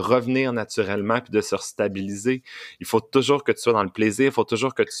pendule de revenir naturellement puis de se stabiliser. Il faut toujours que tu sois dans le plaisir, il faut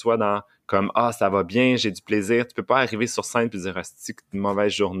toujours que tu sois dans comme « Ah, ça va bien, j'ai du plaisir ». Tu peux pas arriver sur scène puis dire « Ah, c'est une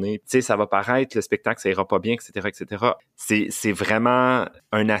mauvaise journée ». Tu sais, ça va paraître, le spectacle, ça ira pas bien, etc., etc. C'est vraiment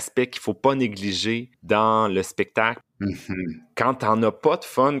un aspect qu'il faut pas négliger dans le spectacle. Mm-hmm. Quand t'en as pas de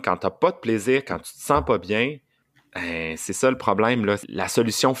fun, quand t'as pas de plaisir, quand tu te sens pas bien, c'est ça le problème, là. La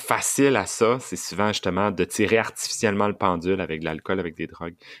solution facile à ça, c'est souvent justement de tirer artificiellement le pendule avec de l'alcool, avec des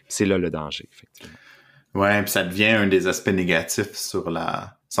drogues. C'est là le danger, effectivement. Ouais, puis ça devient un des aspects négatifs sur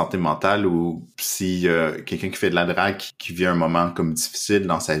la santé mentale, ou si quelqu'un qui fait de la drague qui vit un moment comme difficile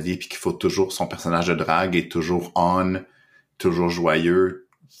dans sa vie, puis qu'il faut toujours, son personnage de drague est toujours on, toujours joyeux,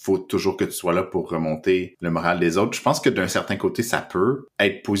 faut toujours que tu sois là pour remonter le moral des autres. Je pense que d'un certain côté, ça peut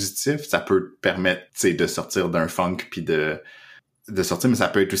être positif, ça peut permettre, tu sais, de sortir d'un funk puis de sortir, mais ça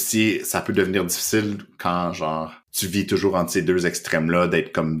peut être aussi, ça peut devenir difficile quand, genre, tu vis toujours entre ces deux extrêmes-là,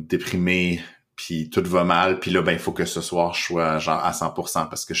 d'être comme déprimé, puis tout va mal, puis là, ben, il faut que ce soir, je sois, genre, à 100%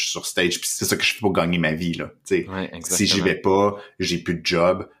 parce que je suis sur stage, puis c'est ça que je fais pour gagner ma vie, là, tu sais. Ouais, si j'y vais pas, j'ai plus de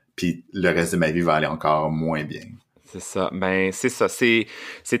job, puis le reste de ma vie va aller encore moins bien. C'est ça. Ben, c'est ça.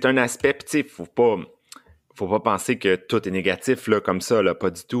 C'est un aspect, tu sais, faut pas penser que tout est négatif, là, comme ça, là, pas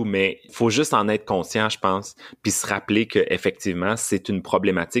du tout, mais il faut juste en être conscient, je pense, puis se rappeler que effectivement, c'est une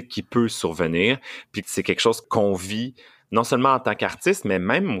problématique qui peut survenir, puis que c'est quelque chose qu'on vit non seulement en tant qu'artiste, mais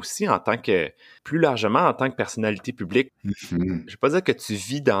même aussi en tant que, plus largement, en tant que personnalité publique. Mm-hmm. Je vais pas dire que tu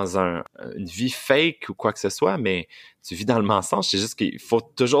vis dans une vie fake ou quoi que ce soit, mais tu vis dans le mensonge. C'est juste qu'il faut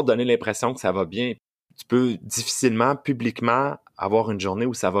toujours donner l'impression que ça va bien. Tu peux difficilement, publiquement, avoir une journée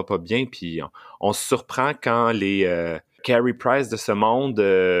où ça va pas bien, puis on se surprend quand les Carey Price de ce monde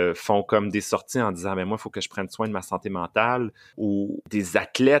font comme des sorties en disant « Mais moi, il faut que je prenne soin de ma santé mentale » ou des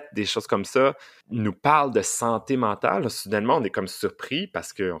athlètes, des choses comme ça, nous parlent de santé mentale. Soudainement, on est comme surpris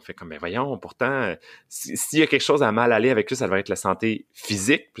parce qu'on fait comme « Mais voyons, pourtant, s'il y a quelque chose à mal aller avec eux, ça devrait être la santé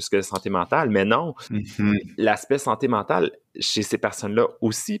physique plus que la santé mentale. » Mais non, l'aspect santé mentale chez ces personnes-là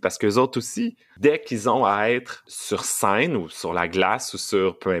aussi, parce qu'eux autres aussi, dès qu'ils ont à être sur scène ou sur la glace ou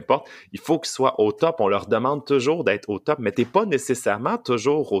sur peu importe, il faut qu'ils soient au top. On leur demande toujours d'être au top, mais t'es pas nécessairement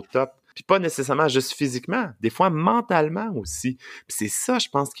toujours au top. Puis pas nécessairement juste physiquement, des fois mentalement aussi. Puis c'est ça, je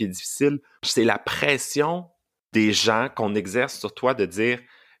pense, qui est difficile. C'est la pression des gens qu'on exerce sur toi de dire,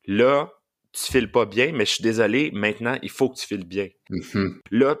 là, tu files pas bien, mais je suis désolé, maintenant, il faut que tu files bien. Mm-hmm.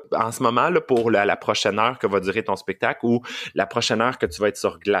 Là, en ce moment, là, pour la prochaine heure que va durer ton spectacle ou la prochaine heure que tu vas être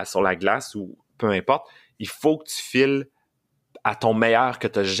sur la glace ou peu importe, il faut que tu files à ton meilleur que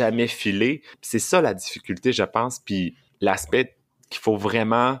tu n'as jamais filé. Puis c'est ça la difficulté, je pense, puis l'aspect qu'il faut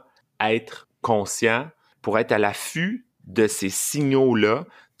vraiment être conscient pour être à l'affût de ces signaux-là,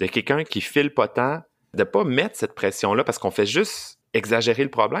 de quelqu'un qui file pas tant, de pas mettre cette pression-là parce qu'on fait juste exagérer le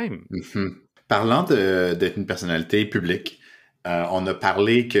problème. Mm-hmm. Parlant d'être une personnalité publique, on a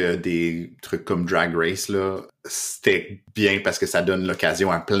parlé que des trucs comme Drag Race, là, c'était bien parce que ça donne l'occasion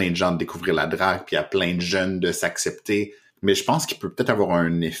à plein de gens de découvrir la drague, puis à plein de jeunes de s'accepter. Mais je pense qu'il peut peut-être avoir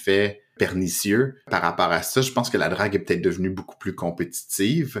un effet pernicieux par rapport à ça. Je pense que la drague est peut-être devenue beaucoup plus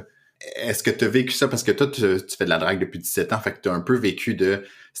compétitive. Est-ce que tu as vécu ça? Parce que toi, tu fais de la drague depuis 17 ans, fait que tu as un peu vécu de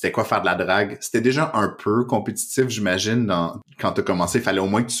c'était quoi faire de la drague. C'était déjà un peu compétitif, j'imagine, quand tu as commencé. Il fallait au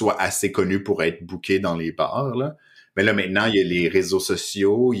moins que tu sois assez connu pour être booké dans les bars, là. Mais là, maintenant, il y a les réseaux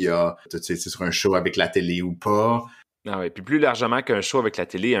sociaux, il y a, tu sais, sur un show avec la télé ou pas. Ah ouais, puis plus largement qu'un show avec la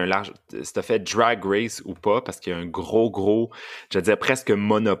télé, si t'as fait Drag Race ou pas, parce qu'il y a un gros, je dirais presque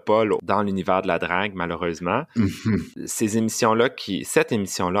monopole dans l'univers de la drague, malheureusement. Mhm. Cette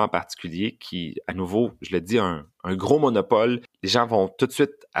émission-là en particulier, qui, à nouveau, je le dis, un gros monopole, les gens vont tout de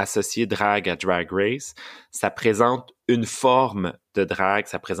suite associer drague à Drag Race. Ça présente une forme de drague,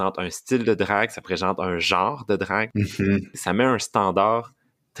 ça présente un style de drague, ça présente un genre de drague. Mhm. Ça met un standard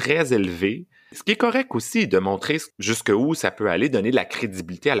très élevé. Ce qui est correct aussi, de montrer jusqu'où ça peut aller, donner de la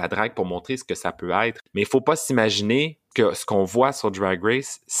crédibilité à la drague pour montrer ce que ça peut être. Mais il faut pas s'imaginer que ce qu'on voit sur Drag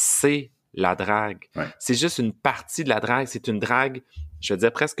Race, c'est la drague. Ouais. C'est juste une partie de la drague. C'est une drague, je veux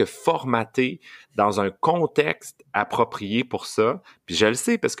dire, presque formatée dans un contexte approprié pour ça. Puis je le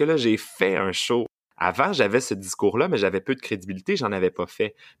sais parce que là, j'ai fait un show. Avant, j'avais ce discours-là, mais j'avais peu de crédibilité, j'en avais pas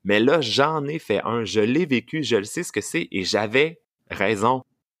fait. Mais là, j'en ai fait un. Je l'ai vécu, je le sais ce que c'est et j'avais raison.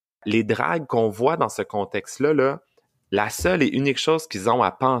 Les dragues qu'on voit dans ce contexte-là, là, la seule et unique chose qu'ils ont à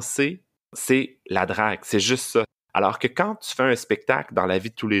penser, c'est la drague. C'est juste ça. Alors que quand tu fais un spectacle dans la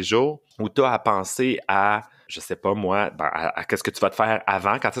vie de tous les jours où tu as à penser à, je sais pas moi, à qu'est-ce que tu vas te faire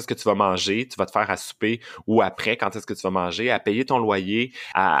avant, quand est-ce que tu vas manger, tu vas te faire à souper ou après, quand est-ce que tu vas manger, à payer ton loyer,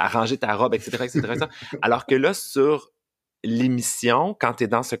 à ranger ta robe, etc., etc. Alors que là, sur l'émission, quand tu es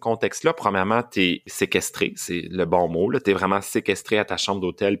dans ce contexte-là, premièrement, tu es séquestré, c'est le bon mot, tu es vraiment séquestré à ta chambre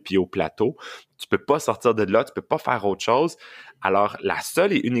d'hôtel puis au plateau. Tu peux pas sortir de là, tu peux pas faire autre chose. Alors, la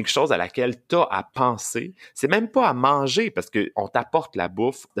seule et unique chose à laquelle tu as à penser, c'est même pas à manger parce qu'on t'apporte la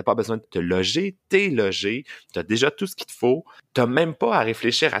bouffe, tu n'as pas besoin de te loger, t'es logé, tu as déjà tout ce qu'il te faut. Tu n'as même pas à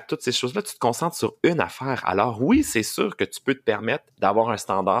réfléchir à toutes ces choses-là, tu te concentres sur une affaire. Alors oui, c'est sûr que tu peux te permettre d'avoir un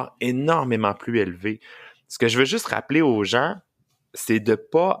standard énormément plus élevé. Ce que je veux juste rappeler aux gens, c'est de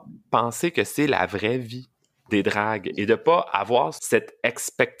pas penser que c'est la vraie vie des dragues et de pas avoir cette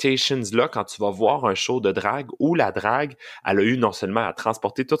expectations-là quand tu vas voir un show de drague où la drague, elle a eu non seulement à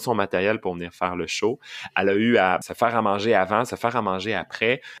transporter tout son matériel pour venir faire le show, elle a eu à se faire à manger avant, se faire à manger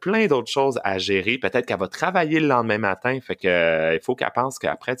après, plein d'autres choses à gérer. Peut-être qu'elle va travailler le lendemain matin, fait que il faut qu'elle pense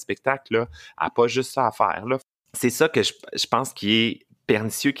qu'après le spectacle, là, elle n'a pas juste ça à faire, là. C'est ça que je pense qui est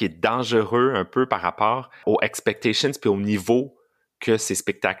pernicieux, qui est dangereux un peu par rapport aux expectations puis au niveau que ces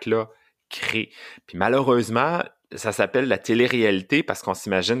spectacles-là créent. Puis malheureusement, ça s'appelle la télé-réalité parce qu'on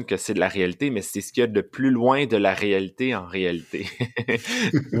s'imagine que c'est de la réalité, mais c'est ce qu'il y a de plus loin de la réalité en réalité.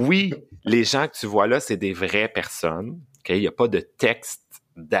 Oui, les gens que tu vois là, c'est des vraies personnes. Okay? Il n'y a pas de texte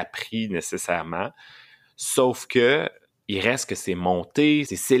d'appris nécessairement, sauf que il reste que c'est monté,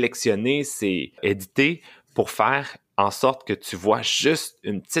 c'est sélectionné, c'est édité pour faire en sorte que tu vois juste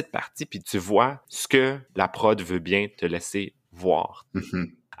une petite partie puis tu vois ce que la prod veut bien te laisser voir.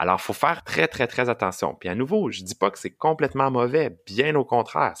 Mhm. Alors, il faut faire très, très, très attention. Puis à nouveau, je dis pas que c'est complètement mauvais, bien au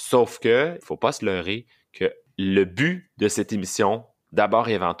contraire. Sauf que, il faut pas se leurrer que le but de cette émission, d'abord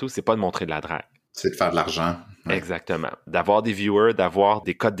et avant tout, c'est pas de montrer de la drague. C'est de faire de l'argent. Ouais. Exactement. D'avoir des viewers, d'avoir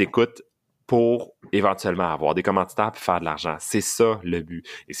des codes d'écoute pour éventuellement avoir des commanditaires puis faire de l'argent. C'est ça le but.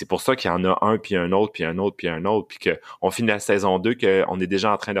 Et c'est pour ça qu'il y en a un, puis un autre, puis un autre, puis un autre, puis qu'on finit la saison 2, qu'on est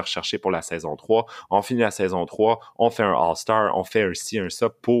déjà en train de rechercher pour la saison 3. On finit la saison 3, on fait un All-Star, on fait un ci, un ça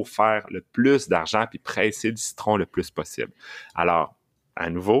pour faire le plus d'argent puis presser du citron le plus possible. Alors, à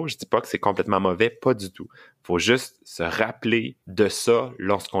nouveau, je dis pas que c'est complètement mauvais, pas du tout. Faut juste se rappeler de ça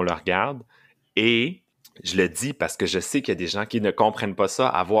lorsqu'on le regarde et je le dis parce que je sais qu'il y a des gens qui ne comprennent pas ça,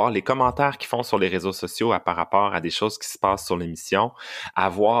 à voir les commentaires qu'ils font sur les réseaux sociaux par rapport à des choses qui se passent sur l'émission, à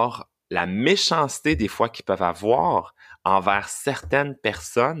voir la méchanceté des fois qu'ils peuvent avoir envers certaines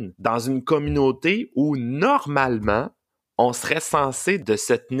personnes dans une communauté où normalement on serait censé de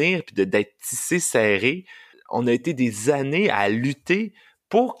se tenir puis d'être tissé serré. On a été des années à lutter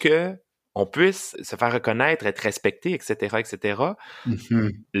pour que on puisse se faire reconnaître, être respecté, etc., etc.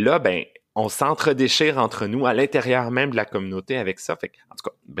 Mhm. Là, ben, on s'entre-déchire entre nous à l'intérieur même de la communauté avec ça. Fait que, en tout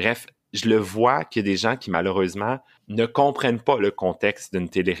cas, bref, je le vois qu'il y a des gens qui, malheureusement, ne comprennent pas le contexte d'une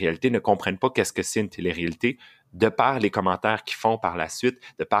télé-réalité, ne comprennent pas qu'est-ce que c'est une télé-réalité, de par les commentaires qu'ils font par la suite,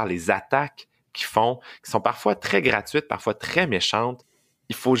 de par les attaques qu'ils font, qui sont parfois très gratuites, parfois très méchantes.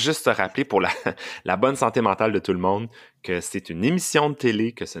 Il faut juste se rappeler pour la bonne santé mentale de tout le monde que c'est une émission de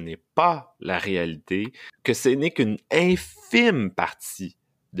télé, que ce n'est pas la réalité, que ce n'est qu'une infime partie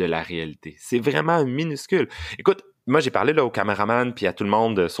de la réalité. C'est vraiment minuscule. Écoute, moi, j'ai parlé là, au caméraman puis à tout le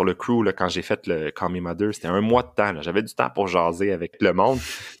monde sur le crew là, quand j'ai fait le Call Me Mother. C'était un mois de temps. Là. J'avais du temps pour jaser avec le monde.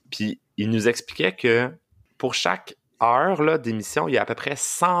 Puis, il nous expliquait que pour chaque heures là, d'émission, il y a à peu près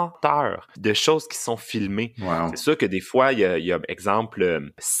 100 heures de choses qui sont filmées. Wow. C'est sûr que des fois, il y a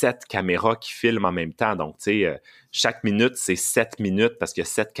exemple, 7 caméras qui filment en même temps. Donc, tu sais, chaque minute, c'est 7 minutes parce qu'il y a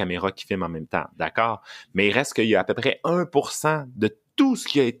 7 caméras qui filment en même temps. D'accord? Mais il reste qu'il y a à peu près 1% de tout ce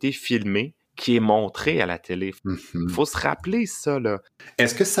qui a été filmé qui est montré à la télé. Il faut se rappeler ça, là.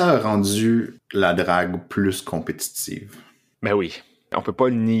 Est-ce que ça a rendu la drague plus compétitive? Ben oui. On peut pas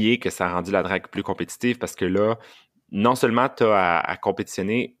nier que ça a rendu la drague plus compétitive parce que là, non seulement tu as à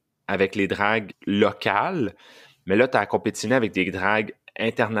compétitionner avec les dragues locales, mais là, tu as à compétitionner avec des dragues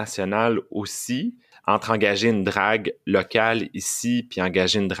internationales aussi, entre engager une drague locale ici puis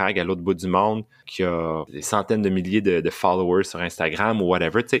engager une drague à l'autre bout du monde qui a des centaines de milliers de followers sur Instagram ou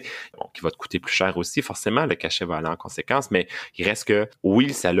whatever, tu sais, bon, qui va te coûter plus cher aussi, forcément, le cachet va aller en conséquence, mais il reste que,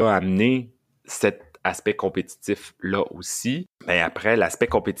 oui, ça l'a amené cet aspect compétitif-là aussi. Mais après, l'aspect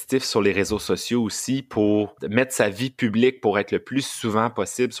compétitif sur les réseaux sociaux aussi pour mettre sa vie publique pour être le plus souvent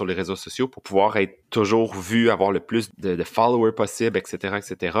possible sur les réseaux sociaux, pour pouvoir être toujours vu, avoir le plus de followers possible, etc.,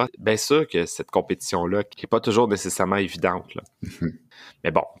 etc. Bien sûr que cette compétition-là, qui n'est pas toujours nécessairement évidente, là. Mais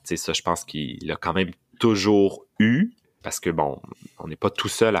bon, tu sais, ça, je pense qu'il a quand même toujours eu. Parce que, bon, on n'est pas tout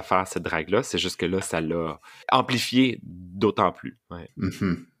seul à faire cette drague-là. C'est juste que là, ça l'a amplifié d'autant plus. Ouais.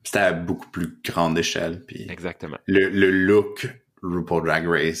 C'était à beaucoup plus grande échelle. Puis exactement. Le look RuPaul Drag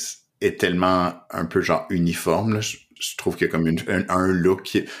Race est tellement un peu genre uniforme. Là. Je trouve qu'il y a comme un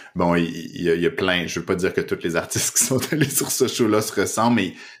look. Bon, il y a plein. Je veux pas dire que tous les artistes qui sont allés sur ce show-là se ressemblent,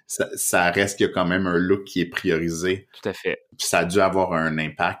 mais ça reste qu'il y a quand même un look qui est priorisé. Tout à fait. Puis ça a dû avoir un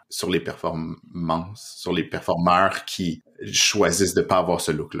impact sur les performances, sur les performeurs qui choisissent de pas avoir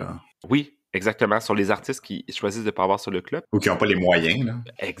ce look-là. Oui, exactement. Sur les artistes qui choisissent de pas avoir ce look-là. Ou qui n'ont pas les moyens, là.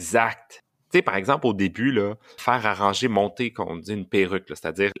 Exact. Tu sais, par exemple, au début, là, faire arranger, monter, qu'on dit une perruque, là,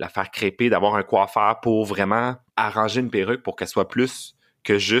 c'est-à-dire la faire crêper, d'avoir un coiffeur pour vraiment arranger une perruque pour qu'elle soit plus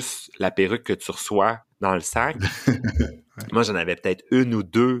que juste la perruque que tu reçois dans le sac. Moi, j'en avais peut-être une ou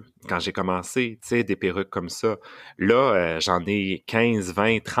deux quand j'ai commencé, tu sais, des perruques comme ça. Là, j'en ai 15,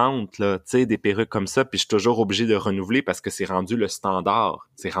 20, 30, là, tu sais, des perruques comme ça, puis je suis toujours obligé de renouveler parce que c'est rendu le standard.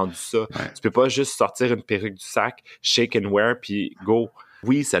 C'est rendu ça. Ouais. Tu peux pas juste sortir une perruque du sac, shake and wear, puis go.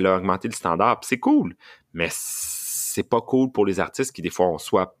 Oui, ça a augmenté le standard, puis c'est cool, mais c'est pas cool pour les artistes qui, des fois, ont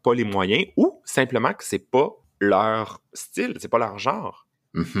soit pas les moyens ou simplement que c'est pas leur style, c'est pas leur genre.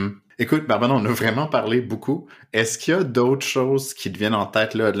 Écoute, Barbara, on a vraiment parlé beaucoup. Est-ce qu'il y a d'autres choses qui te viennent en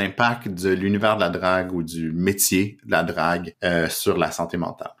tête, là, de l'impact de l'univers de la drague ou du métier de la drague sur la santé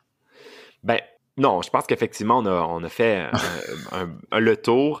mentale? Ben, non, je pense qu'effectivement, on a fait le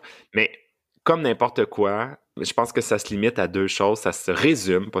tour, mais comme n'importe quoi, je pense que ça se limite à deux choses. Ça se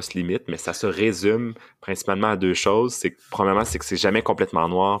résume, pas se limite, mais ça se résume principalement à deux choses. Premièrement, c'est que c'est jamais complètement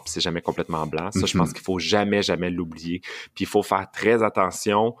noir, puis c'est jamais complètement blanc. Ça, je pense qu'il faut jamais l'oublier. Puis il faut faire très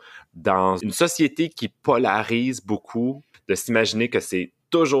attention dans une société qui polarise beaucoup, de s'imaginer que c'est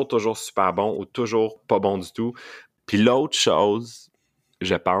toujours super bon ou toujours pas bon du tout. Puis l'autre chose,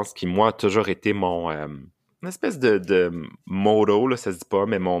 je pense, qui moi a toujours été mon... une espèce de motto, là, ça se dit pas,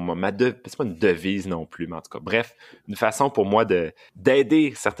 mais c'est pas une devise non plus, mais en tout cas, bref, une façon pour moi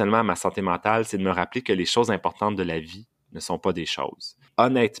d'aider certainement à ma santé mentale, c'est de me rappeler que les choses importantes de la vie ne sont pas des choses.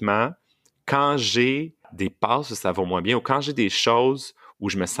 Honnêtement, quand j'ai des passes où ça va moins bien, ou quand j'ai des choses où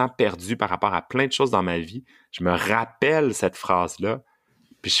je me sens perdu par rapport à plein de choses dans ma vie, je me rappelle cette phrase-là,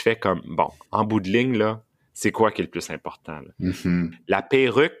 puis je fais comme, bon, en bout de ligne, là, c'est quoi qui est le plus important, là? La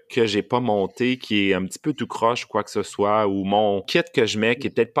perruque que j'ai pas montée, qui est un petit peu tout croche, quoi que ce soit, ou mon kit que je mets, qui est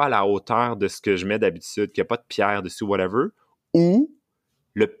peut-être pas à la hauteur de ce que je mets d'habitude, qui a pas de pierre dessus, whatever, ou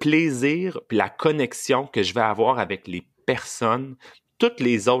le plaisir puis la connexion que je vais avoir avec les personnes, toutes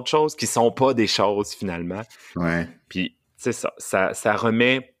les autres choses qui sont pas des choses, finalement. Ouais. Puis, c'est ça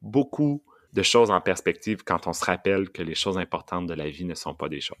remet beaucoup de choses en perspective quand on se rappelle que les choses importantes de la vie ne sont pas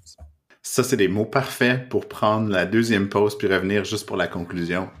des choses. Ça, c'est des mots parfaits pour prendre la deuxième pause puis revenir juste pour la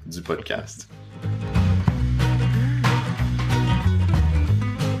conclusion du podcast.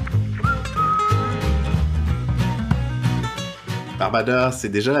 Barbada, c'est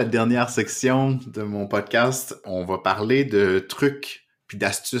déjà la dernière section de mon podcast. On va parler de trucs puis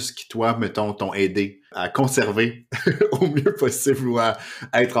d'astuces qui, toi, mettons, t'ont aidé à conserver au mieux possible ou à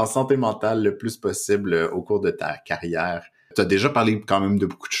être en santé mentale le plus possible au cours de ta carrière. T'as déjà parlé quand même de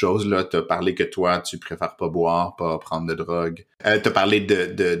beaucoup de choses, là. T'as parlé que toi, tu préfères pas boire, pas prendre de drogue. T'as parlé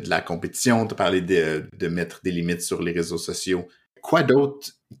de la compétition, t'as parlé de mettre des limites sur les réseaux sociaux. Quoi d'autre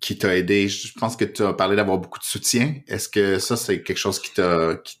qui t'a aidé? Je pense que tu as parlé d'avoir beaucoup de soutien. Est-ce que ça, c'est quelque chose qui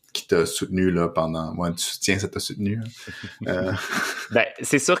t'a soutenu là pendant... Moi, du soutien, ça t'a soutenu? Euh... Ben,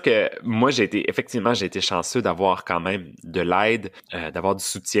 c'est sûr que moi, j'ai été chanceux d'avoir quand même de l'aide, d'avoir du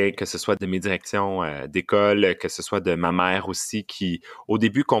soutien, que ce soit de mes directions d'école, que ce soit de ma mère aussi, qui, au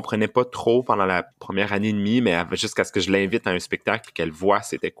début, comprenait pas trop pendant la première année et demie, mais jusqu'à ce que je l'invite à un spectacle et qu'elle voit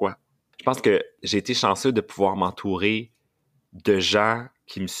c'était quoi. Je pense que j'ai été chanceux de pouvoir m'entourer de gens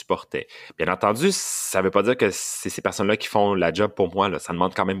qui me supportaient. Bien entendu, ça veut pas dire que c'est ces personnes-là qui font la job pour moi, là. Ça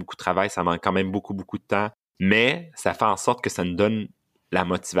demande quand même beaucoup de travail, ça demande quand même beaucoup, beaucoup de temps, mais ça fait en sorte que ça nous donne la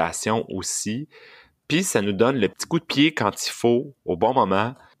motivation aussi, puis ça nous donne le petit coup de pied quand il faut, au bon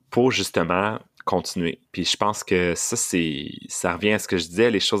moment, pour justement continuer. Puis je pense que ça revient à ce que je disais,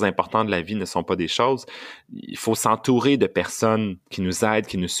 les choses importantes de la vie ne sont pas des choses. Il faut s'entourer de personnes qui nous aident,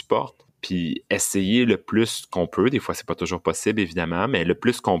 qui nous supportent, puis essayer le plus qu'on peut, des fois c'est pas toujours possible évidemment, mais le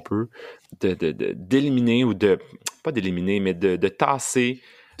plus qu'on peut d'éliminer ou pas d'éliminer, mais de tasser.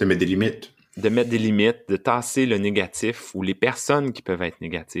 De mettre des limites. De mettre des limites, de tasser le négatif ou les personnes qui peuvent être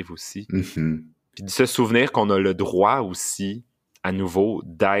négatives aussi. Mm-hmm. Puis de se souvenir qu'on a le droit aussi, à nouveau,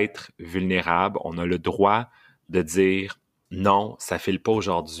 d'être vulnérable. On a le droit de dire non, ça file pas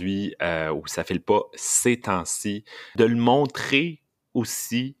aujourd'hui ou ça file pas ces temps-ci. De le montrer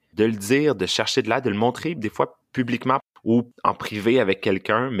aussi, de le dire, de chercher de l'aide, de le montrer des fois publiquement ou en privé avec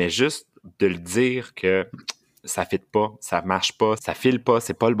quelqu'un, mais juste de le dire que ça fit pas, ça marche pas, ça file pas,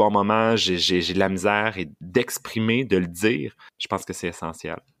 c'est pas le bon moment, j'ai de la misère et d'exprimer, de le dire, je pense que c'est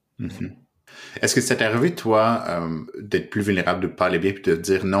essentiel. Mm-hmm. Est-ce que ça t'est arrivé, toi, d'être plus vulnérable, de pas aller bien, puis de te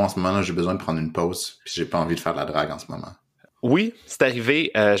dire non, en ce moment-là, j'ai besoin de prendre une pause, puis j'ai pas envie de faire de la drague en ce moment? Oui, c'est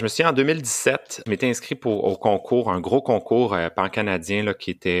arrivé. Je me souviens en 2017, je m'étais inscrit au concours, un gros concours pan-canadien là, qui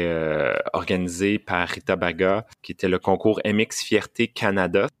était organisé par Rita Baga, qui était le concours MX Fierté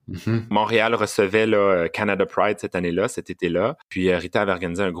Canada. Mm-hmm. Montréal recevait là, Canada Pride cette année-là, cet été-là. Puis Rita avait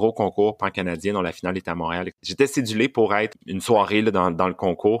organisé un gros concours pan-canadien dont la finale était à Montréal. J'étais cédulé pour être une soirée là, dans le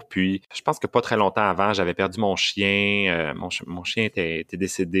concours. Puis je pense que pas très longtemps avant, j'avais perdu mon chien. Mon chien était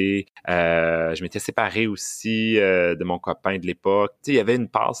décédé. Je m'étais séparé aussi de mon copain de l'époque. Tu sais, il y avait une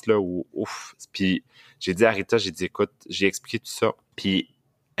passe là où, ouf. Puis j'ai dit à Rita, j'ai dit, écoute, j'ai expliqué tout ça. Puis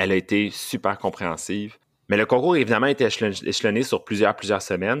elle a été super compréhensive. Mais le concours, évidemment, était échelonné sur plusieurs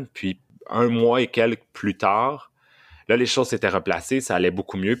semaines. Puis un mois et quelques plus tard, là, les choses s'étaient replacées, ça allait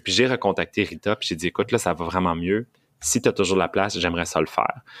beaucoup mieux. Puis j'ai recontacté Rita, puis j'ai dit, écoute, là, ça va vraiment mieux. Si tu as toujours la place, j'aimerais ça le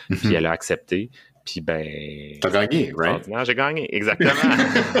faire. Puis elle a accepté. Puis ben... T'as gagné, right? Non, j'ai gagné, exactement.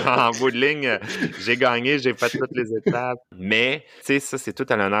 En bout de ligne, j'ai gagné, j'ai fait toutes les étapes. Mais, tu sais, ça, c'est tout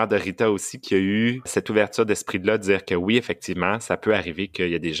à l'honneur de Rita aussi qui a eu cette ouverture d'esprit-là de dire que oui, effectivement, ça peut arriver qu'il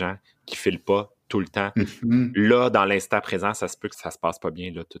y a des gens qui filent pas tout le temps. Mm-hmm. Là, dans l'instant présent, ça se peut que ça se passe pas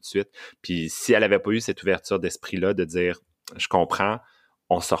bien là tout de suite. Puis si elle avait pas eu cette ouverture d'esprit-là de dire « je comprends,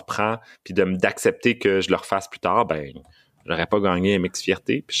 on se reprend », puis d'accepter que je le refasse plus tard, ben j'aurais pas gagné MX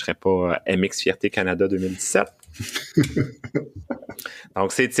Fierté, puis je serais pas MX Fierté Canada 2017.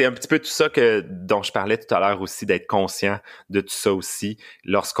 Donc, c'est un petit peu tout ça dont je parlais tout à l'heure aussi, d'être conscient de tout ça aussi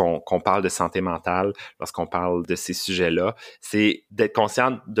lorsqu'on parle de santé mentale, lorsqu'on parle de ces sujets-là. C'est d'être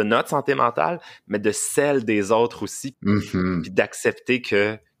conscient de notre santé mentale, mais de celle des autres aussi, Mm-hmm. puis d'accepter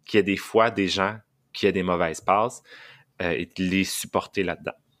qu'il y a des fois des gens qui ont des mauvaises passes et de les supporter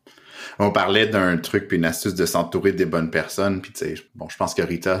là-dedans. On parlait d'un truc puis une astuce de s'entourer des bonnes personnes, puis tu sais, bon, je pense que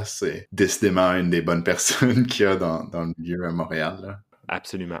Rita, c'est décidément une des bonnes personnes qu'il y a dans le milieu à Montréal, là.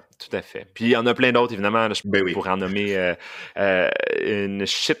 Absolument, tout à fait. Puis il y en a plein d'autres, évidemment. Là, oui. pourrais en nommer une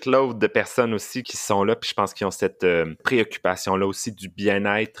shitload de personnes aussi qui sont là, puis je pense qu'ils ont cette préoccupation-là aussi du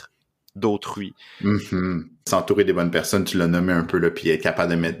bien-être d'autrui. Mm-hmm. S'entourer des bonnes personnes, tu l'as nommé un peu, là, puis être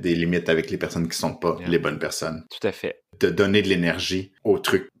capable de mettre des limites avec les personnes qui sont pas les bonnes personnes. Tout à fait. De donner de l'énergie aux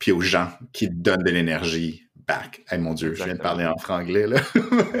trucs, puis aux gens qui donnent de l'énergie back. Hey, mon Dieu, exactement. Je viens de parler en franglais, là.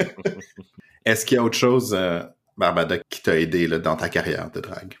 Est-ce qu'il y a autre chose, Barbada, qui t'a aidé là, dans ta carrière de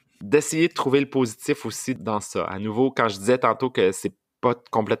drague? D'essayer de trouver le positif aussi dans ça. À nouveau, quand je disais tantôt que c'est pas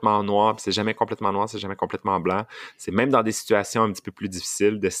complètement noir, puis c'est jamais complètement noir, c'est jamais complètement blanc. C'est même dans des situations un petit peu plus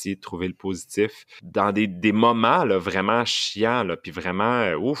difficiles d'essayer de trouver le positif. Dans des moments là, vraiment chiants, là, puis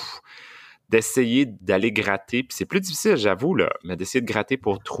vraiment d'essayer d'aller gratter. Puis c'est plus difficile, j'avoue, là, mais d'essayer de gratter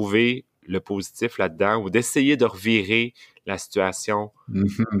pour trouver le positif là-dedans ou d'essayer de revirer la situation.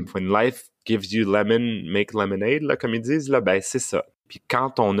 Mm-hmm. When life gives you lemon, make lemonade, là, comme ils disent, là, ben c'est ça. Puis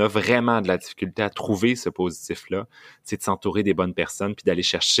quand on a vraiment de la difficulté à trouver ce positif-là, c'est de s'entourer des bonnes personnes puis d'aller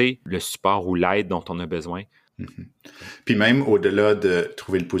chercher le support ou l'aide dont on a besoin. Mm-hmm. Puis même au-delà de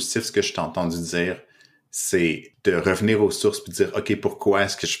trouver le positif, ce que je t'ai entendu dire, c'est de revenir aux sources puis de dire, OK, pourquoi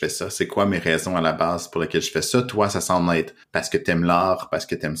est-ce que je fais ça? C'est quoi mes raisons à la base pour lesquelles je fais ça? Toi, ça semble être parce que t'aimes l'art, parce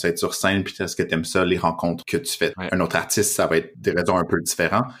que t'aimes ça être sur scène, puis parce que t'aimes ça, les rencontres que tu fais. Ouais. Un autre artiste, ça va être des raisons un peu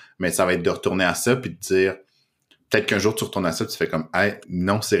différentes, mais ça va être de retourner à ça puis de dire, peut-être qu'un jour, tu retournes à ça, tu fais comme, hey,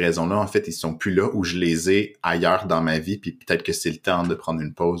 non, ces raisons-là, en fait, ils sont plus là où je les ai ailleurs dans ma vie, puis peut-être que c'est le temps de prendre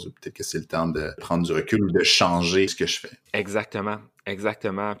une pause, ou peut-être que c'est le temps de prendre du recul ou de changer ce que je fais. Exactement. Tu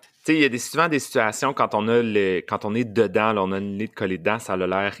sais, il y a souvent des situations quand on est dedans, là, on a une nez de coller dedans, ça a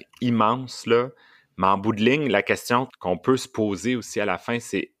l'air immense, là. Mais en bout de ligne, la question qu'on peut se poser aussi à la fin,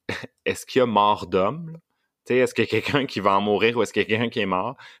 c'est est-ce qu'il y a mort d'homme? Tu sais, est-ce qu'il y a quelqu'un qui va en mourir ou est-ce qu'il y a quelqu'un qui est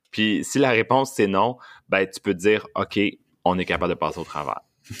mort? Puis si la réponse c'est non, ben tu peux te dire OK, on est capable de passer au travers.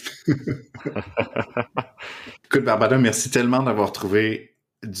 Écoute, Barbada, merci tellement d'avoir trouvé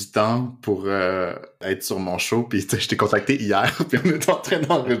du temps pour être sur mon show. Puis je t'ai contacté hier, puis on est en train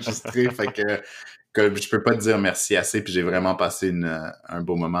d'enregistrer. Fait que je peux pas te dire merci assez. Puis j'ai vraiment passé un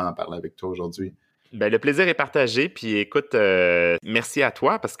beau moment à parler avec toi aujourd'hui. Ben, le plaisir est partagé. Puis écoute, merci à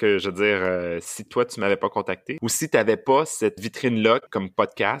toi parce que je veux dire, si toi tu m'avais pas contacté ou si tu n'avais pas cette vitrine-là comme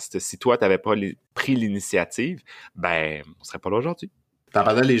podcast, si toi tu n'avais pas pris l'initiative, ben on serait pas là aujourd'hui.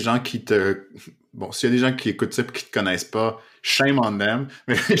 Barbada, les gens qui te... Bon, s'il y a des gens qui écoutent ça et qui te connaissent pas, shame on them,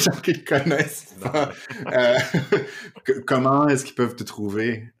 mais les gens qui te connaissent pas, comment est-ce qu'ils peuvent te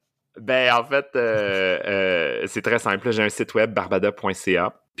trouver? Ben, en fait, c'est très simple. J'ai un site web,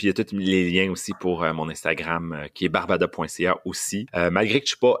 barbada.ca. Puis il y a tous les liens aussi pour mon Instagram, qui est barbada.ca aussi. Malgré que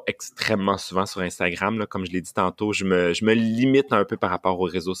je suis pas extrêmement souvent sur Instagram, là, comme je l'ai dit tantôt, je me limite un peu par rapport aux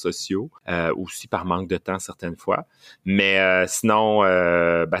réseaux sociaux, aussi par manque de temps certaines fois. Mais sinon,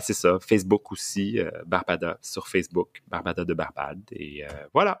 ben c'est ça. Facebook aussi, Barbada sur Facebook, Barbada de Barbade. Et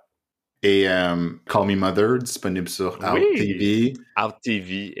voilà. Et Call Me Mother, disponible sur Out TV. Out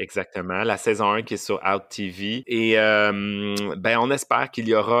TV, exactement. La saison 1 qui est sur Out TV. Et ben on espère qu'il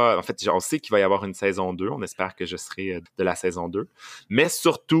y aura... En fait, on sait qu'il va y avoir une saison 2. On espère que je serai de la saison 2. Mais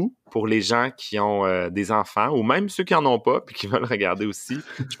surtout, pour les gens qui ont des enfants, ou même ceux qui en ont pas, puis qui veulent regarder aussi,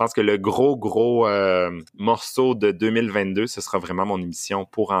 je pense que le gros morceau de 2022, ce sera vraiment mon émission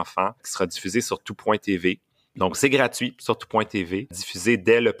pour enfants, qui sera diffusée sur tout.tv. Donc, c'est gratuit sur tout.tv, diffusé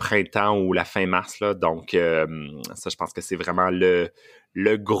dès le printemps ou la fin mars, là. Donc, ça, je pense que c'est vraiment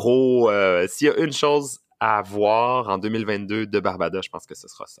le gros... s'il y a une chose à voir en 2022 de Barbada, je pense que ce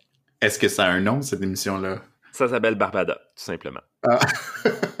sera ça. Est-ce que ça a un nom, cette émission-là? Ça s'appelle Barbada, tout simplement. Ah.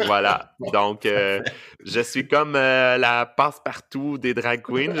 Voilà. Donc, je suis comme la passe-partout des drag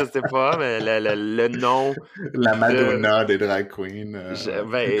queens, je sais pas, mais le nom... La Madonna des drag queens.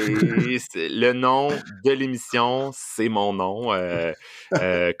 Le nom de l'émission, c'est mon nom.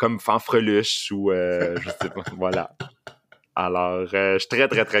 Comme Fanfreluche ou je sais pas, voilà. Alors, je suis très,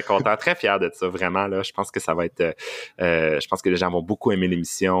 très, très content, très fier de ça, vraiment. Là, je pense que ça va être... je pense que les gens vont beaucoup aimer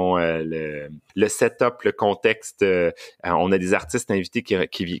l'émission. Le setup, le contexte. On a des artistes invités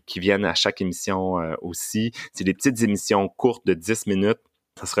qui viennent à chaque émission aussi. C'est des petites émissions courtes de 10 minutes.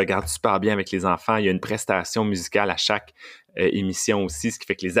 Ça se regarde super bien avec les enfants. Il y a une prestation musicale à chaque émission aussi, ce qui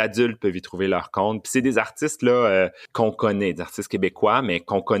fait que les adultes peuvent y trouver leur compte. Puis c'est des artistes là qu'on connaît, des artistes québécois, mais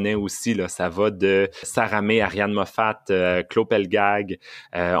qu'on connaît aussi. Là, ça va de Sarah May, Ariane Moffat, Claude Pelgag.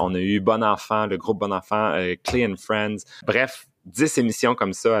 On a eu Bon Enfant, le groupe Bon Enfant, Clay and Friends. Bref, 10 émissions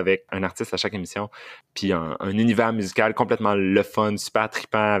comme ça avec un artiste à chaque émission, puis un univers musical complètement le fun, super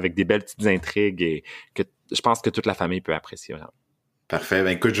trippant, avec des belles petites intrigues et que je pense que toute la famille peut apprécier. Vraiment. Parfait.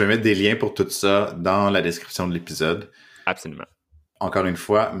 Ben écoute, je vais mettre des liens pour tout ça dans la description de l'épisode. Absolument. Encore une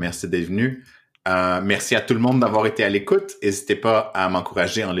fois, merci d'être venu. Merci à tout le monde d'avoir été à l'écoute. N'hésitez pas à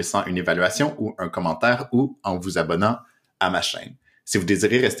m'encourager en laissant une évaluation ou un commentaire ou en vous abonnant à ma chaîne. Si vous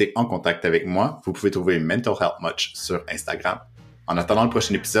désirez rester en contact avec moi, vous pouvez trouver Mental Health Much sur Instagram. En attendant le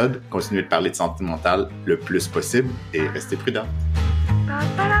prochain épisode, continuez de parler de santé mentale le plus possible et restez prudents.